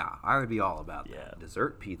 Yeah, I would be all about that.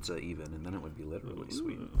 Dessert pizza even, and then it would be literally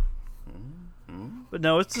sweet. Mm-hmm. But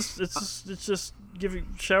no, it's just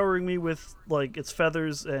showering me with like its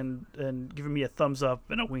feathers and giving me a thumbs up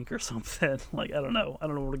and a wink or something. Like I don't know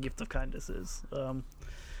what a gift of kindness is.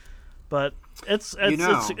 But it's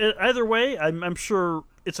either way. I'm sure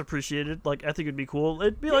it's appreciated. Like I think it'd be cool.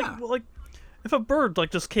 It'd be like if a bird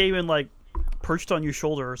like just came and like perched on your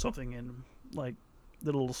shoulder or something and like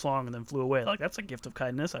did a little song and then flew away. Like that's a gift of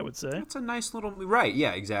kindness, I would say. That's a nice little right.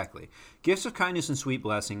 Yeah, exactly. Gifts of kindness and sweet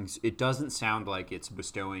blessings. It doesn't sound like it's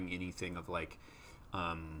bestowing anything of like,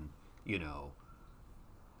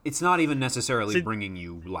 It's not even necessarily bringing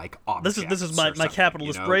you like objects. This is my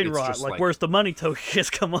capitalist brain rot. Like, where's the money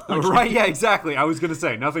Togekiss? Come on. Right? Yeah, exactly. I was gonna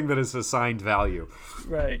say nothing that is assigned value.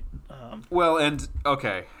 Right. Well, and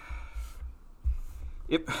okay.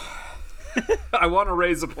 I want to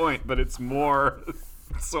raise a point, but it's more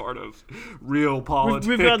sort of real politics.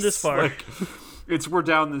 We've gone this far. We're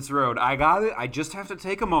down this road. I got it. I just have to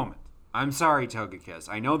take a moment I'm sorry, Togekiss.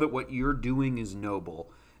 I know that what you're doing is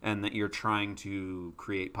noble and that you're trying to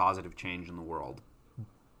create positive change in the world.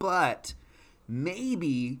 But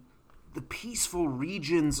maybe the peaceful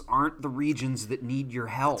regions aren't the regions that need your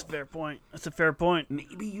help. That's a fair point. That's a fair point.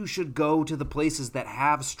 Maybe you should go to the places that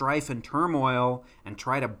have strife and turmoil and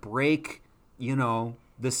try to break,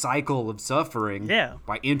 the cycle of suffering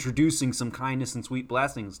by introducing some kindness and sweet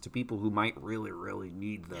blessings to people who might really, really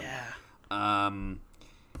need them. Yeah.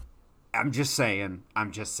 I'm just saying.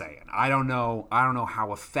 I don't know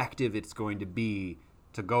how effective it's going to be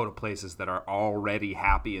to go to places that are already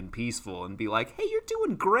happy and peaceful and be like, hey, you're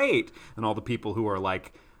doing great. And all the people who are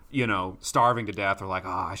like, starving to death are like, oh,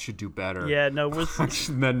 I should do better. Yeah, no.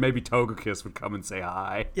 And then maybe Togekiss would come and say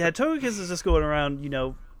hi. Yeah, Togekiss is just going around,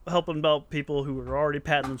 helping out people who are already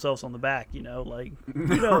patting themselves on the back,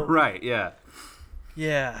 Right, yeah.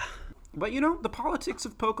 Yeah. But, the politics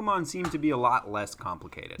of Pokemon seem to be a lot less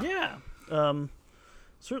complicated. Yeah.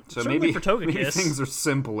 So certainly maybe, for Togekiss. maybe things are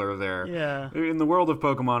simpler there. Yeah. In the world of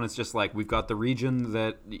Pokemon, it's just like we've got the region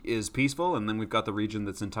that is peaceful, and then we've got the region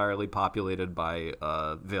that's entirely populated by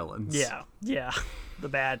villains. Yeah. The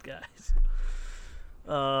bad guys.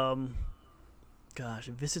 Gosh,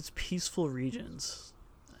 it visits peaceful regions.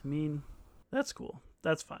 I mean, that's cool.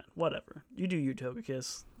 That's fine. Whatever. You do you,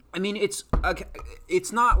 Togekiss. I mean, it's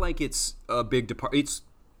not like it's a big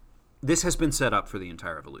This has been set up for the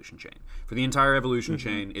entire evolution chain. For the entire evolution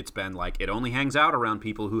chain, it's been like it only hangs out around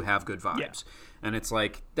people who have good vibes. Yeah. And it's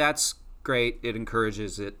like, that's great. It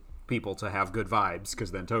encourages people to have good vibes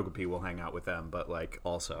because then Togepi will hang out with them. But like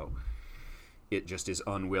also, it just is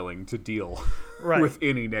unwilling to deal with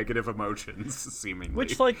any negative emotions, seemingly.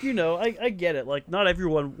 Which, like, I get it. Like, not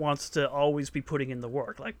everyone wants to always be putting in the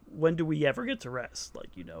work. Like, when do we ever get to rest? Like,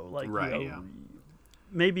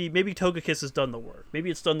 Maybe Togekiss has done the work. Maybe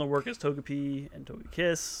it's done the work as Togepi and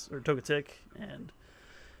Togekiss or Togetic, and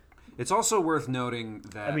it's also worth noting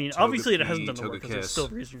that obviously it hasn't done the work because there's still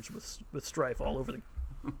research with strife all over the.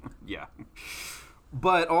 Yeah,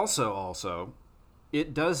 but also,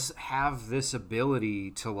 it does have this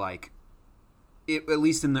ability to like. At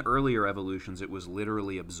least in the earlier evolutions, it was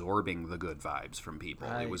literally absorbing the good vibes from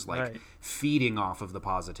people. It was like feeding off of the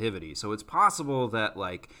positivity. So it's possible that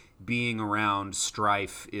like being around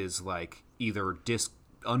strife is like either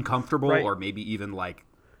uncomfortable or maybe even like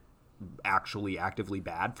actually actively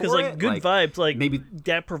bad for it. Because like good vibes, like maybe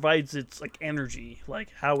that provides its like energy, like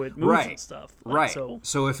how it moves and stuff. Like,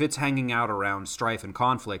 So if it's hanging out around strife and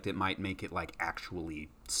conflict, it might make it like actually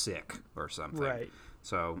sick or something. Right.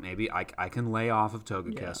 So maybe I can lay off of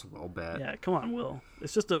Togekiss a little bit. Yeah, come on, Will.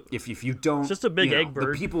 It's just a if you don't, it's just a big egg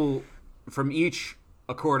bird. The people from each,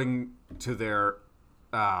 according to their,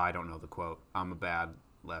 I don't know the quote. I'm a bad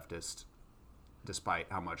leftist, despite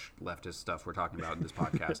how much leftist stuff we're talking about in this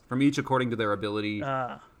podcast. From each according to their ability,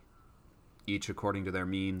 each according to their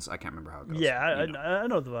means. I can't remember how it goes. Yeah, I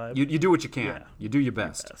know the vibe. You do what you can. Yeah. You do your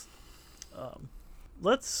best.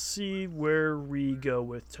 Let's see where we go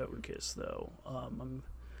with Togekiss, though. I'm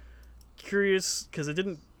curious because it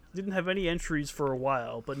didn't have any entries for a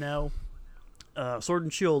while, but now Sword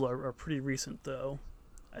and Shield are pretty recent, though.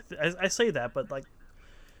 I say that, but like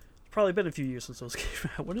it's probably been a few years since those came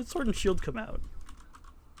out. When did Sword and Shield come out?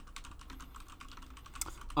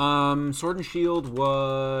 Sword and Shield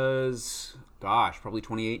was probably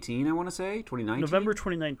 2018. I want to say 2019. November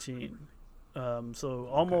 2019. So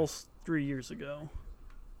almost 3 years ago.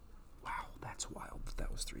 Wow, that's wild.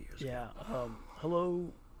 That was 3 years ago. Yeah.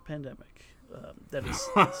 Hello, pandemic. That is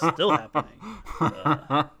still happening.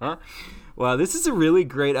 Wow, this is a really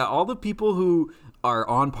great. All the people who are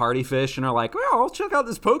on Party Fish and are like, well, I'll check out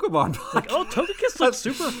this Pokemon podcast. Like, oh, Togekiss looks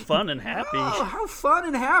super fun and happy. Oh, how fun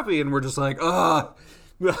and happy. And we're just like, ugh.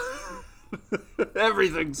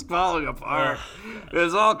 Everything's falling apart.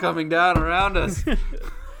 It's all coming down around us.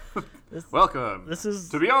 Welcome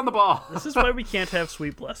to Beyond the Ball. This is why we can't have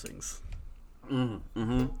sweet blessings. To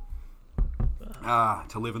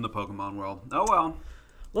live in the Pokemon world. Oh well.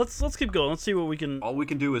 Let's keep going. Let's see what we can. All we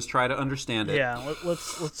can do is try to understand it. Yeah.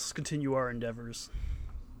 Let's continue our endeavors.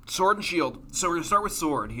 Sword and Shield. So we're gonna start with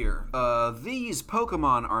Sword here. These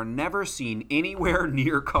Pokemon are never seen anywhere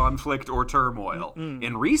near conflict or turmoil.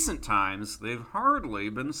 In recent times, they've hardly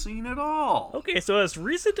been seen at all. Okay, so as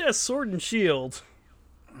recent as Sword and Shield.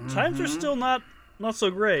 Times are still not so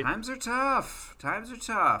great. Times are tough. A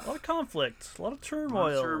lot of conflict. A lot of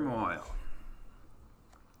turmoil.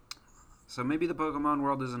 So maybe the Pokemon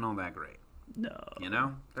world isn't all that great.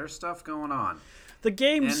 No. There's stuff going on. The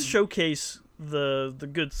games showcase the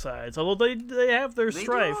good sides, although they have their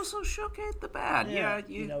strife. They do also showcase the bad.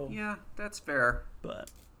 Yeah, that's fair. But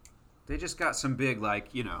they just got some big,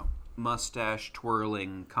 mustache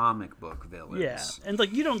twirling comic book villains. Yeah, and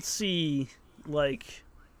like you don't see like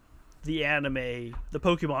the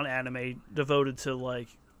Pokemon anime devoted to like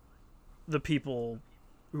the people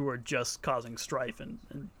who are just causing strife and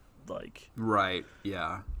like Right.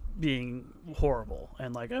 Yeah. being horrible.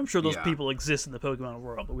 And like I'm sure those people exist in the Pokemon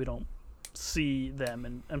world, but we don't see them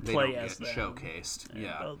and They play don't as get them. showcased. And,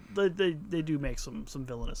 Yeah. they do make some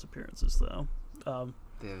villainous appearances though.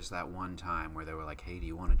 There's that one time where they were like, "Hey, do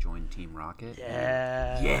you want to join Team Rocket?"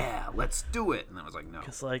 Yeah. Yeah, let's do it. And I was like, "No."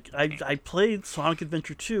 Because like I played Sonic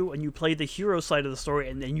Adventure 2, and you play the hero side of the story,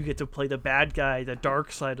 and then you get to play the bad guy, the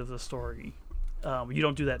dark side of the story. You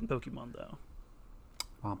don't do that in Pokemon though.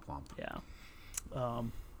 Womp womp. Yeah.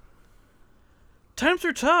 Times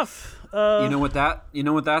are tough. You know what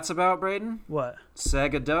that's about, Braden? What?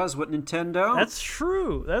 Sega does what Nintendo don't. That's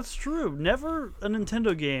true. That's true. Never a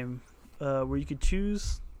Nintendo game where you could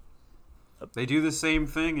choose. They do the same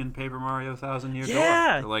thing in Paper Mario Thousand Year Door.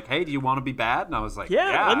 Yeah. They're like, "Hey, do you want to be bad?" And I was like,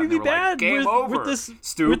 Yeah, let me And be they were like, bad Game over. with this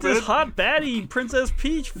Stupid. with this hot baddie Princess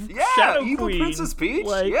Peach. Yeah, Shadow evil Queen. Princess Peach.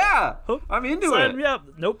 Like, Yeah, oh, I'm into sign it. me up.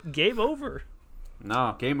 Nope, game over.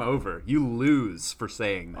 No, game over. You lose for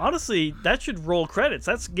saying that. Honestly, that should roll credits.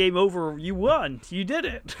 That's game over. You won. You did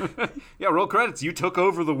it. Yeah, roll credits. You took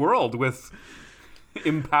over the world with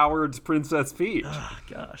empowered Princess Peach. Oh,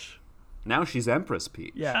 gosh. Now she's Empress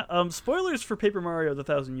Peach. Yeah. Spoilers for Paper Mario: The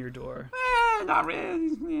Thousand Year Door. Not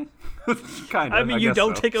really. Kind of. I mean, you guess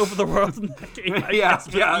don't so. take over the world in that game. I Yeah, guess,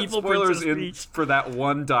 with yeah. evil Spoilers Princess in Peach. for that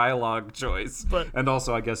one dialogue choice. But- and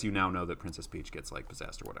also, I guess you now know that Princess Peach gets like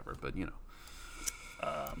possessed or whatever. But you know.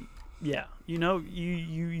 Yeah, you know,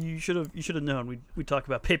 you should have known. We talk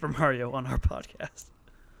about Paper Mario on our podcast.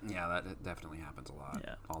 Yeah, that definitely happens a lot.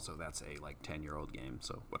 Yeah. Also, that's a like 10-year-old game,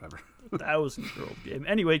 so whatever. 1,000-year-old game.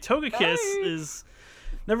 Anyway, Togekiss is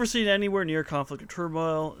never seen anywhere near Conflict or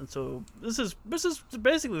Turmoil, and so this is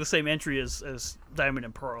basically the same entry as Diamond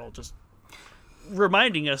and Pearl, just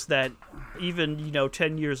reminding us that even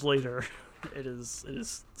 10 years later, it is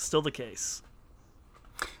still the case.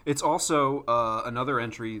 It's also another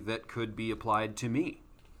entry that could be applied to me.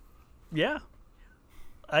 Yeah.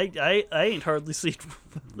 I ain't hardly seen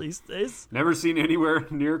these days. Never seen anywhere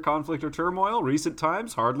near Conflict or Turmoil. Recent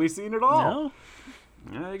times, hardly seen at all.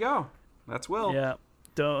 No. There you go. That's Will. Yeah.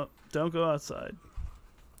 Don't go outside.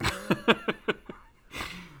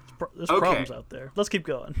 There's problems out there. Let's keep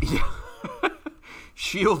going.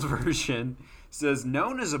 Shield version says,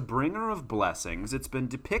 known as a bringer of blessings, it's been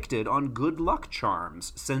depicted on good luck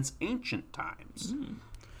charms since ancient times.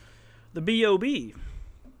 The B.O.B.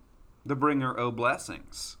 The bringer o'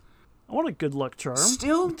 blessings. I want a good luck charm.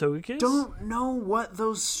 Still with Togekiss. don't know what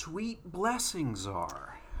those sweet blessings are.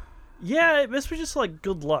 Yeah, it must be just like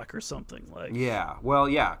good luck or something. Like Yeah, well,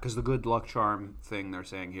 yeah, because the good luck charm thing they're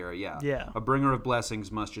saying here, yeah. A bringer of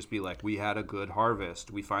blessings must just be like, we had a good harvest.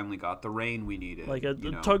 We finally got the rain we needed. like a you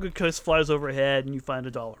know? Togekiss flies overhead and you find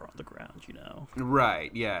 $1 on the ground. Right,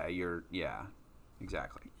 yeah,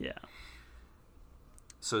 exactly. Yeah.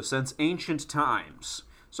 So since ancient times.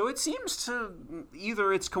 So it seems to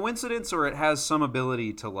either it's coincidence or it has some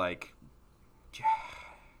ability to like...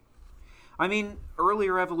 I mean,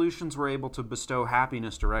 earlier evolutions were able to bestow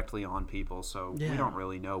happiness directly on people, so we don't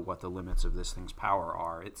really know what the limits of this thing's power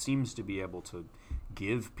are. It seems to be able to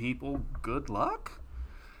give people good luck?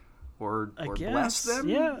 Or bless them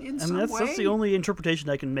in some way? That's the only interpretation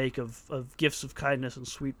I can make of gifts of kindness and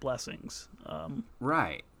sweet blessings.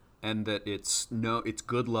 Right. And that it's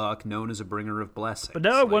good luck, known as a bringer of blessings. But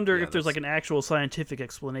now I wonder if there's like an actual scientific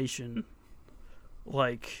explanation.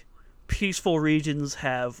 Like, peaceful regions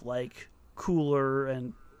have like cooler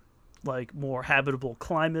and like more habitable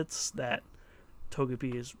climates that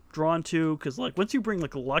Togepi is drawn to. Because like once you bring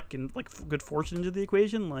like luck and like good fortune into the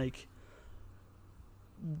equation, like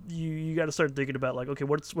you got to start thinking about like, okay,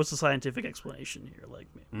 what's the scientific explanation here? Like,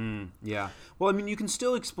 yeah. Well, I mean, you can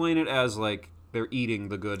still explain it as like they're eating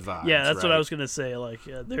the good vibes. yeah, that's right? what I was gonna say. Like,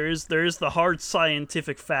 there is the hard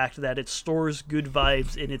scientific fact that it stores good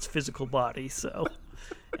vibes in its physical body, so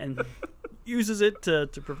and uses it to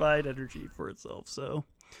provide energy for itself. So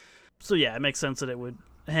yeah, it makes sense that it would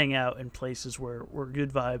hang out in places where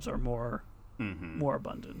good vibes are more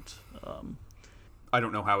abundant. I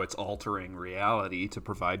don't know how it's altering reality to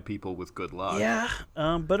provide people with good luck. Yeah,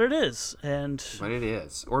 but it is, But it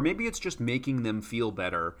is, or maybe it's just making them feel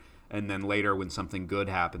better. And then later, when something good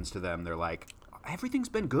happens to them, they're like, everything's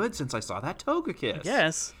been good since I saw that Togekiss.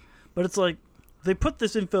 Yes, but it's like they put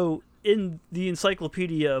this info in the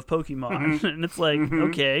encyclopedia of Pokemon, and it's like,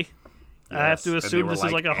 okay, I have to assume this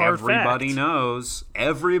is like a hard everybody fact. knows.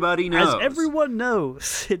 Everybody knows. As everyone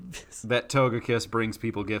knows. that Togekiss brings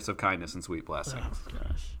people gifts of kindness and sweet blessings. Oh,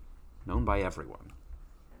 gosh. Known by everyone.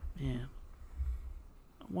 Man.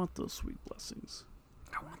 I want those sweet blessings.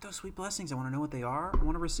 I want those sweet blessings. I want to know what they are. I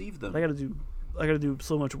want to receive them. I gotta do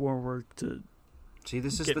so much more work to See,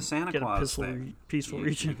 this is the Santa Claus thing. Peaceful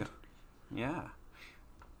region. Yeah.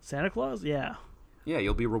 Santa Claus? Yeah. Yeah,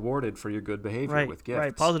 you'll be rewarded for your good behavior Right, with gifts.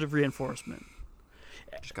 right. Positive reinforcement.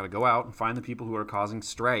 Just got to go out and find the people who are causing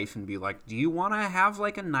strife and be like, do you want to have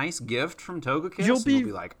like a nice gift from Togekiss? You'll You'll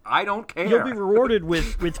be like, I don't care. You'll be rewarded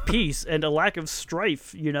with peace and a lack of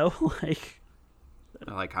strife, you know?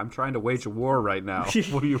 Like, I'm trying to wage a war right now.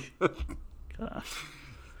 What do you... Gosh.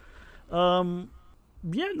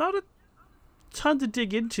 Yeah, not a ton to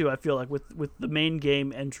dig into, I feel like, with the main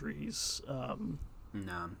game entries.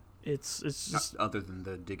 No. It's just... Other than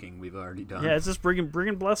the digging we've already done. Yeah, it's just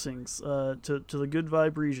bringing blessings to the good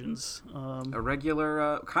vibe regions. A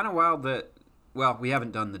regular... kind of wild that... Well, we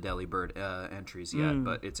haven't done the Delibird entries yet,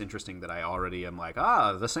 but it's interesting that I already am like,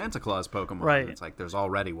 the Santa Claus Pokemon. Right. It's like, there's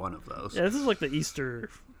already one of those. Yeah, this is like the Easter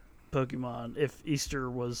Pokemon, if Easter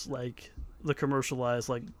was like the commercialized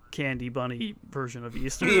like candy bunny version of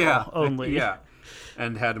Easter. Yeah. Only. Yeah.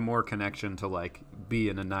 And had more connection to like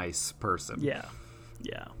being a nice person. Yeah.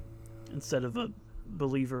 Yeah. Instead of a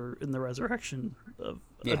believer in the resurrection of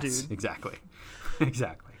a dude. Exactly.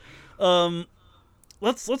 Exactly.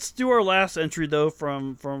 Let's do our last entry though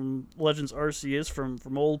from Legends Arceus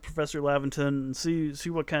from old Professor Laventon and see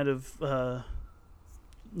what kind of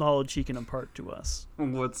knowledge he can impart to us.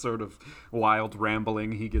 What sort of wild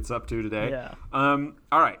rambling he gets up to today. Yeah. All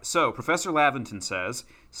right, so Professor Laventon says,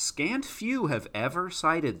 scant few have ever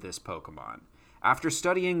cited this Pokemon. After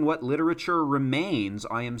studying what literature remains,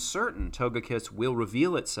 I am certain Togekiss will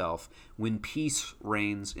reveal itself when peace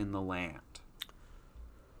reigns in the land.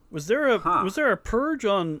 Was there a purge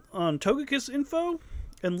on Togekiss info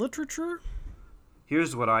and literature?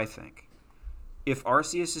 Here's what I think. If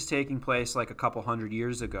Arceus is taking place like a couple hundred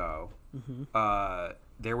years ago,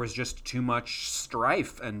 there was just too much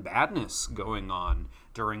strife and badness going on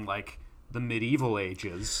during like the medieval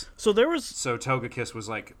ages. So Togekiss was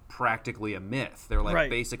like practically a myth. They're like, right.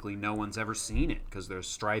 Basically no one's ever seen it because there's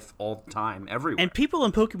strife all the time everywhere. And people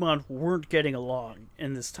in Pokemon weren't getting along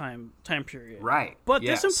in this time period. Right. But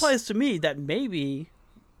yes. this implies to me that maybe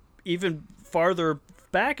even farther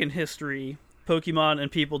back in history, Pokemon and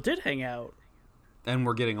people did hang out. And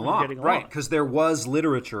we're getting along. Right, because there was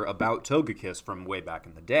literature about Togekiss from way back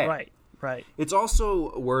in the day. Right. It's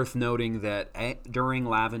also worth noting that during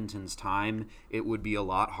Laventon's time, it would be a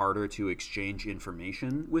lot harder to exchange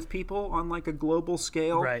information with people on like a global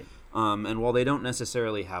scale. Right. And while they don't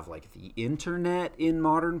necessarily have like the internet in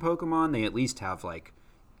modern Pokemon, they at least have like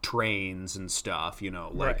trains and stuff, you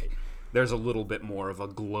know, like right. There's a little bit more of a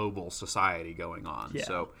global society going on. Yeah.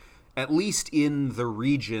 So at least in the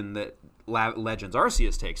region that Legends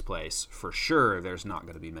Arceus takes place, for sure there's not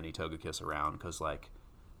going to be many Togekiss around because like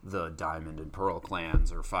the Diamond and Pearl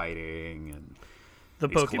clans are fighting and the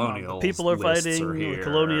Pokemon the people are fighting, the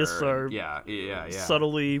colonists are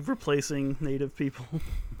subtly replacing native people.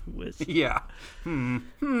 Which, yeah.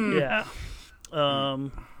 Yeah.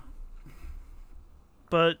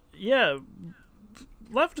 But yeah,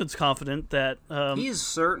 Lefton's confident that he's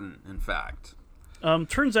certain, in fact.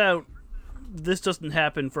 Turns out this doesn't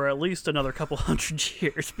happen for at least another couple hundred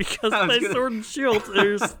years because by Sword and Shield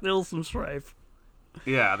there's still some strife.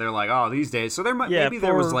 Yeah, they're like, these days. So there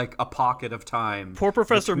there was like a pocket of time. Poor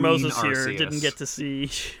Professor Moses Arceus. here didn't get to see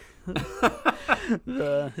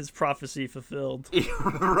his prophecy fulfilled.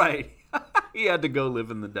 Right. He had to go live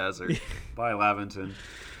in the desert by Laventon.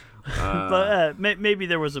 But maybe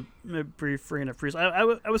there was a brief reign of freeze. I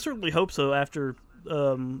would certainly hope so after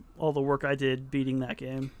all the work I did beating that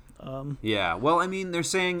game. Yeah, well, I mean, they're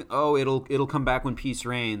saying, it'll come back when peace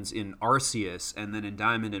reigns in Arceus, and then in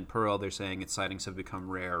Diamond and Pearl, they're saying its sightings have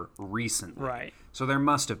become rare recently. Right. So there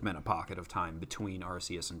must have been a pocket of time between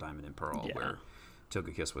Arceus and Diamond and Pearl where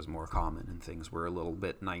Togekiss was more common and things were a little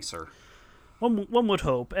bit nicer. One would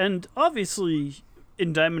hope, and obviously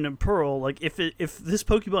in Diamond and Pearl, like if this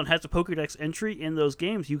Pokemon has a Pokédex entry in those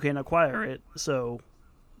games, you can acquire it. So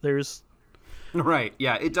there's. Right,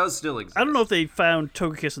 yeah, it does still exist. I don't know if they found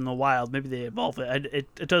Togekiss in the wild. Maybe they evolved it.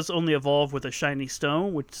 It does only evolve with a shiny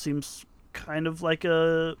stone, which seems kind of like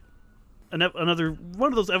another one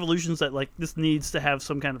of those evolutions that like this needs to have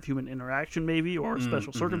some kind of human interaction, maybe, or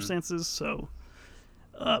special circumstances. So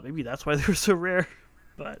maybe that's why they're so rare.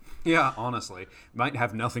 But Yeah, honestly. Might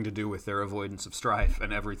have nothing to do with their avoidance of strife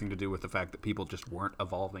and everything to do with the fact that people just weren't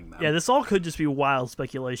evolving them. yeah, this all could just be wild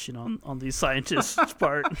speculation on these scientists'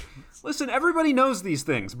 part. Listen, everybody knows these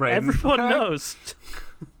things, Brayden. Everyone okay? knows.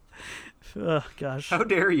 Oh, gosh. How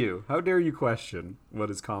dare you? How dare you question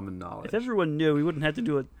what is common knowledge? If everyone knew, we wouldn't have to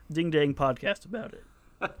do a ding-dang podcast about it.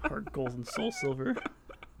 Heart gold and soul silver.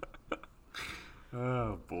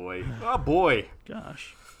 Oh, boy. Oh, boy.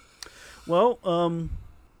 Gosh. Well,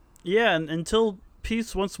 yeah, and until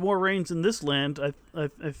peace once more reigns in this land,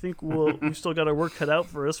 I think we've still got our work cut out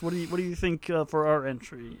for us. What do you think for our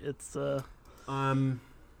entry? It's a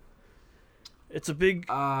big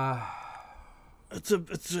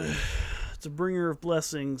it's a bringer of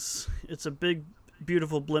blessings. It's a big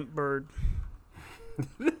beautiful blimp bird.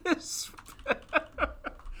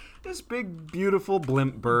 This big beautiful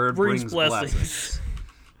blimp bird brings blessings.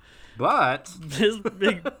 But This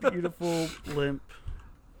big beautiful blimp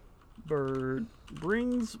bird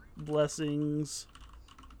brings blessings,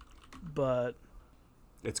 but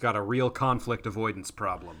it's got a real conflict avoidance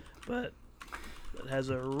problem. it has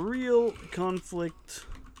a real conflict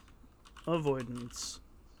avoidance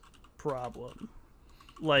problem,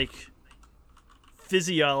 like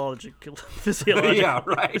physiological. Yeah,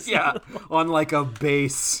 right. Yeah, on like a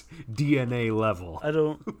base DNA level. I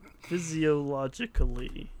don't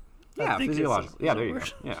physiologically. Yeah, I think physiologically. Yeah, there you go.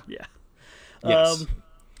 Yeah. Yeah. Yes.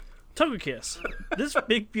 Togekiss. This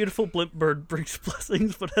big, beautiful blimp bird brings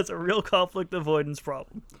blessings, but has a real conflict avoidance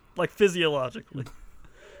problem, like physiologically.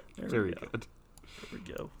 Very good. There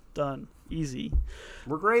we go. Done. Easy.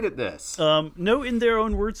 We're great at this. No in their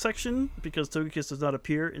own words section, because Togekiss does not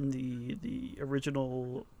appear in the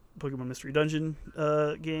original Pokemon Mystery Dungeon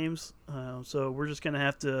games. So we're just going to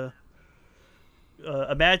have to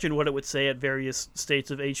imagine what it would say at various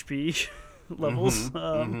states of HP levels.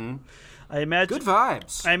 I imagine Good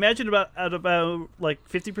vibes. I imagine at about like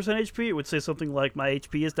 50% HP, it would say something like my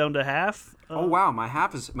HP is down to half. Oh wow, my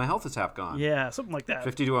health is half gone. Yeah, something like that.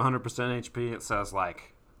 50 to 100% HP. It says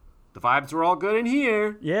like the vibes are all good in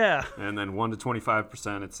here. Yeah. And then 1 to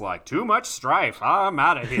 25%, it's like too much strife. I'm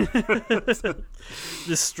out of here.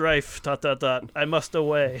 This strife. ... I must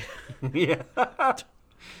away. Yeah.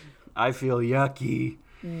 I feel yucky.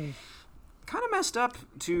 Kind of messed up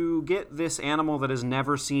to get this animal that has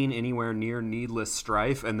never seen anywhere near needless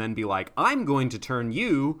strife and then be like, I'm going to turn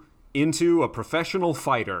you into a professional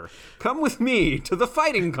fighter. Come with me to the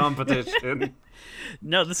fighting competition.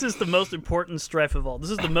 No, this is the most important strife of all. This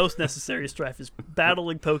is the most necessary strife, is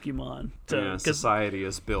battling Pokemon. Society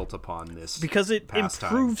is built upon this. Because it pastime.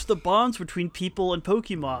 improves the bonds between people and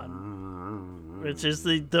Pokemon, which is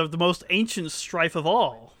the most ancient strife of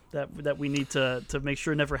all that we need to make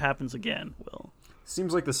sure never happens again. Will.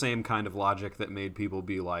 Seems like the same kind of logic that made people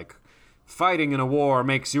be like, fighting in a war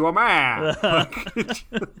makes you a man.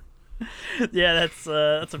 Yeah, that's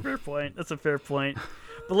a fair point. That's a fair point.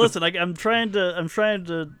 But listen, I'm trying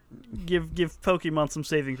to give Pokemon some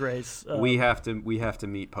saving grace. We have to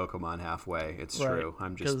meet Pokemon halfway. It's right, true.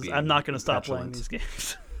 I'm not going to stop playing these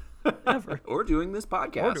games ever. or doing this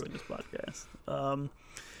podcast.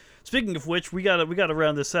 Speaking of which, we gotta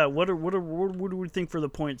round this out. What do we think for the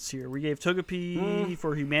points here? We gave Togepi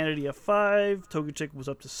for humanity a 5. Togechick was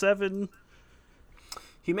up to 7.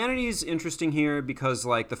 Humanity is interesting here because,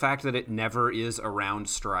 like, the fact that it never is around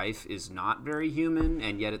strife is not very human,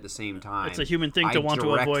 and yet at the same time, it's a human thing to want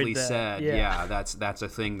to avoid that. Said, yeah, that's a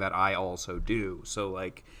thing that I also do. So,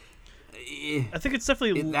 like, I think it's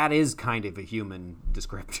definitely that is kind of a human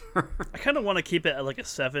descriptor. I kind of want to keep it at like a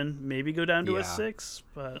 7, maybe go down to a 6,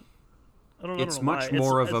 but I don't know. It's much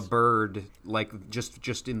more of a bird, like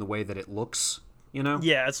just in the way that it looks, you know.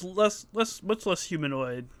 Yeah, it's much less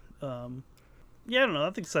humanoid. Yeah, I don't know. I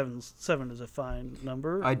think 7 is a fine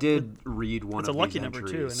number. I did read one of these entries. It's a lucky number,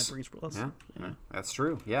 too, and it brings blessings. Yeah, that's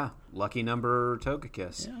true. Yeah, lucky number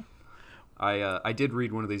Togekiss. Yeah. I did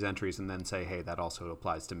read one of these entries and then say, hey, that also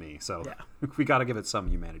applies to me. So we got to give it some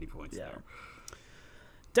humanity points there.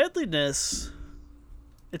 Deadliness,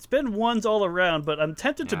 it's been 1s all around, but I'm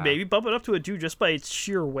tempted to maybe bump it up to a 2 just by its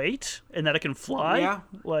sheer weight and that it can fly.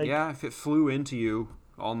 Yeah, if it flew into you,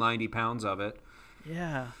 all 90 pounds of it.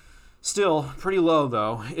 Yeah. Still, pretty low,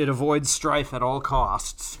 though. It avoids strife at all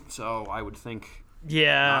costs, so I would think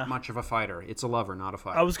not much of a fighter. It's a lover, not a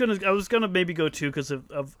fighter. I was gonna maybe go 2 because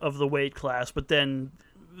of the weight class, but then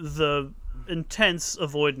the intense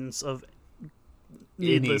avoidance of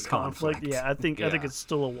needless conflict. Yeah, I think it's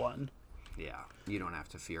still a 1. Yeah, you don't have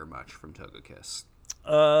to fear much from Togekiss.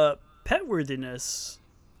 Pet worthiness.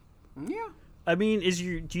 Yeah. I mean,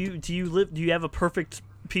 do you have a perfect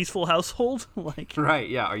peaceful household, like Right,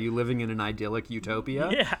 yeah. Are you living in an idyllic utopia?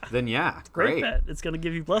 Yeah. Then yeah, great great. bet. It's going to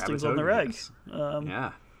give you blessings on the reg. Abitonia, yes.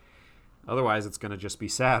 Yeah. Otherwise, it's going to just be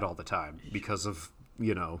sad all the time because of,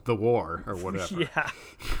 the war or whatever. Yeah.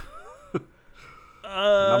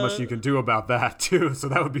 Not much you can do about that, too. So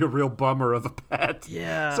that would be a real bummer of a pet.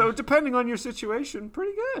 Yeah. So depending on your situation,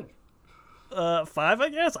 pretty good. 5, I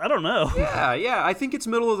guess. I don't know. Yeah. I think it's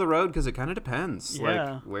middle of the road because it kind of depends.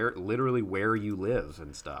 Yeah. Like where you live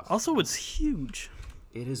and stuff. Also, it's huge.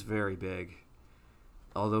 It is very big.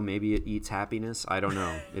 Although maybe it eats happiness. I don't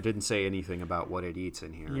know. It didn't say anything about what it eats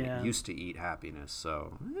in here. Yeah. It used to eat happiness,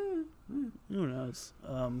 so. Who knows?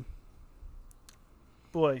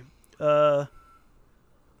 Boy.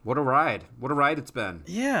 What a ride. What a ride it's been.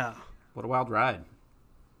 Yeah. What a wild ride.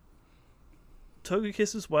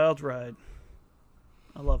 Togekiss's Wild Ride.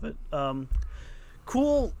 I love it.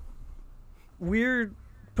 Cool, weird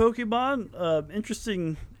Pokemon.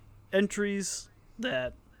 Interesting entries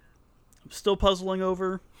that I'm still puzzling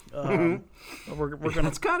over. We're gonna.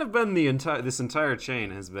 It's kind of been this entire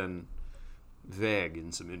chain has been vague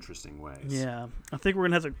in some interesting ways. Yeah, I think we're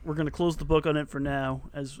gonna close the book on it for now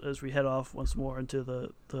as we head off once more into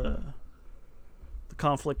the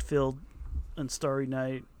conflict filled and starry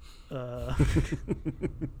night.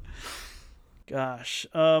 Gosh.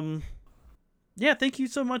 Yeah, thank you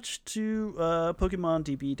so much to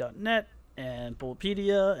PokemonDB.net and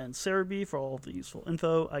Bulbapedia and Cerebi for all of the useful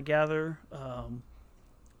info I gather.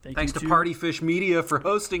 Thanks to Partyfish Media for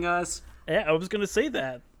hosting us. Yeah, I was going to say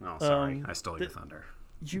that. Oh, sorry. I stole your thunder.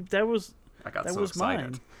 I got that so was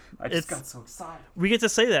excited. Mine. I just got so excited. We get to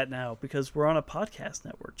say that now because we're on a podcast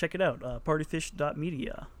network. Check it out,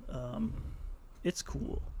 partyfish.media. It's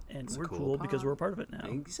cool. And we're cool because we're a part of it now.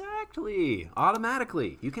 Exactly.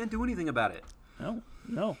 Automatically. You can't do anything about it.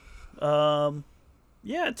 No.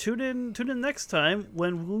 Yeah, tune in next time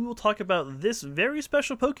when we will talk about this very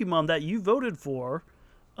special Pokemon that you voted for,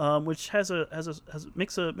 which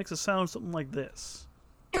makes a sound something like this.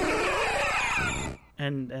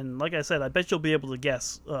 And like I said, I bet you'll be able to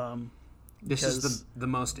guess. This is the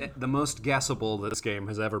most guessable that this game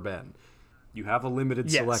has ever been. You have a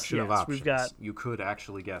limited selection of options. You could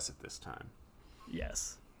actually guess it this time.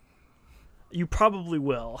 Yes. You probably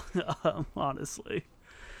will, honestly.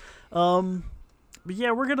 But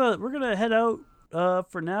yeah, we're gonna head out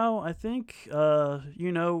for now. I think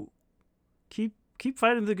keep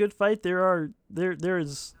fighting the good fight. There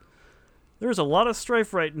is a lot of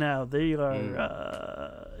strife right now. They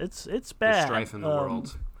are it's bad. There's strife in the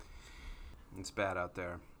world. It's bad out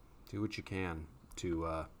there. Do what you can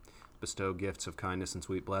to bestow gifts of kindness and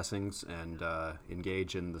sweet blessings, and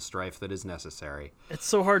engage in the strife that is necessary. It's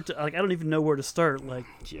so hard to I don't even know where to start.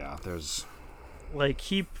 There's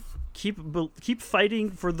keep fighting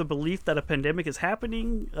for the belief that a pandemic is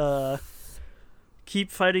happening. Keep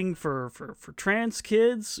fighting for trans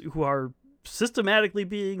kids who are systematically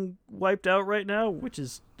being wiped out right now, which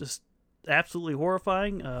is just absolutely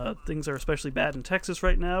horrifying. Things are especially bad in Texas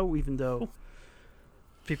right now, even though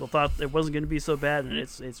people thought it wasn't going to be so bad, and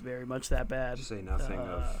it's very much that bad. Say nothing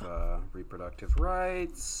of reproductive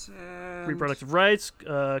rights.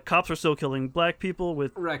 Cops are still killing black people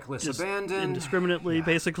with reckless abandon, indiscriminately,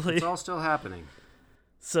 basically. It's all still happening.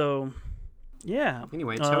 So, yeah.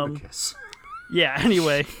 Anyway, Togekiss. Yeah.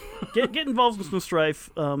 Anyway, get involved in some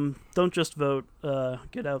strife. Don't just vote.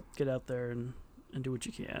 Get out there and do what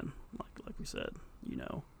you can. Like we said,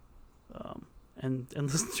 and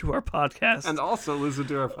listen to our podcast. And also listen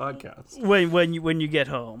to our podcast when you get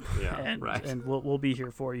home. Yeah, and, right. And we'll be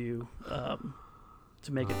here for you to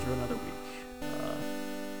make it through another week.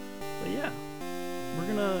 But yeah, we're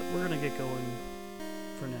gonna get going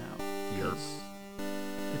for now. Yep.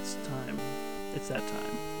 It's time. It's that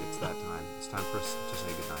time. It's that time. It's time for us to say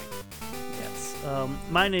goodnight. Yes.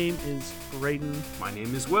 My name is Braden. My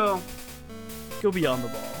name is Will. Go beyond the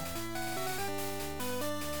ball.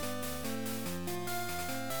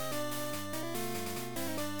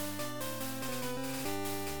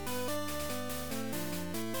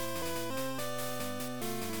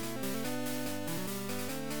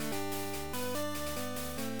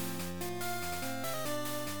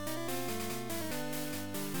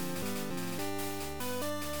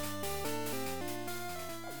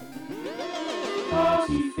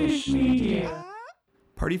 Partyfish Media.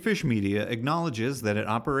 Partyfish Media acknowledges that it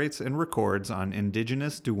operates and records on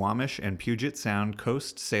indigenous Duwamish and Puget Sound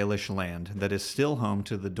Coast Salish land that is still home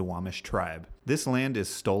to the Duwamish tribe. This land is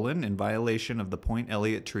stolen in violation of the Point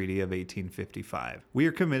Elliott Treaty of 1855. We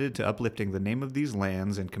are committed to uplifting the name of these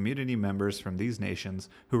lands and community members from these nations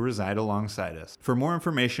who reside alongside us. For more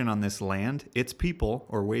information on this land, its people,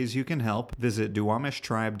 or ways you can help, visit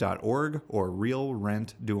duwamishtribe.org or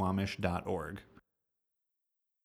realrentduwamish.org.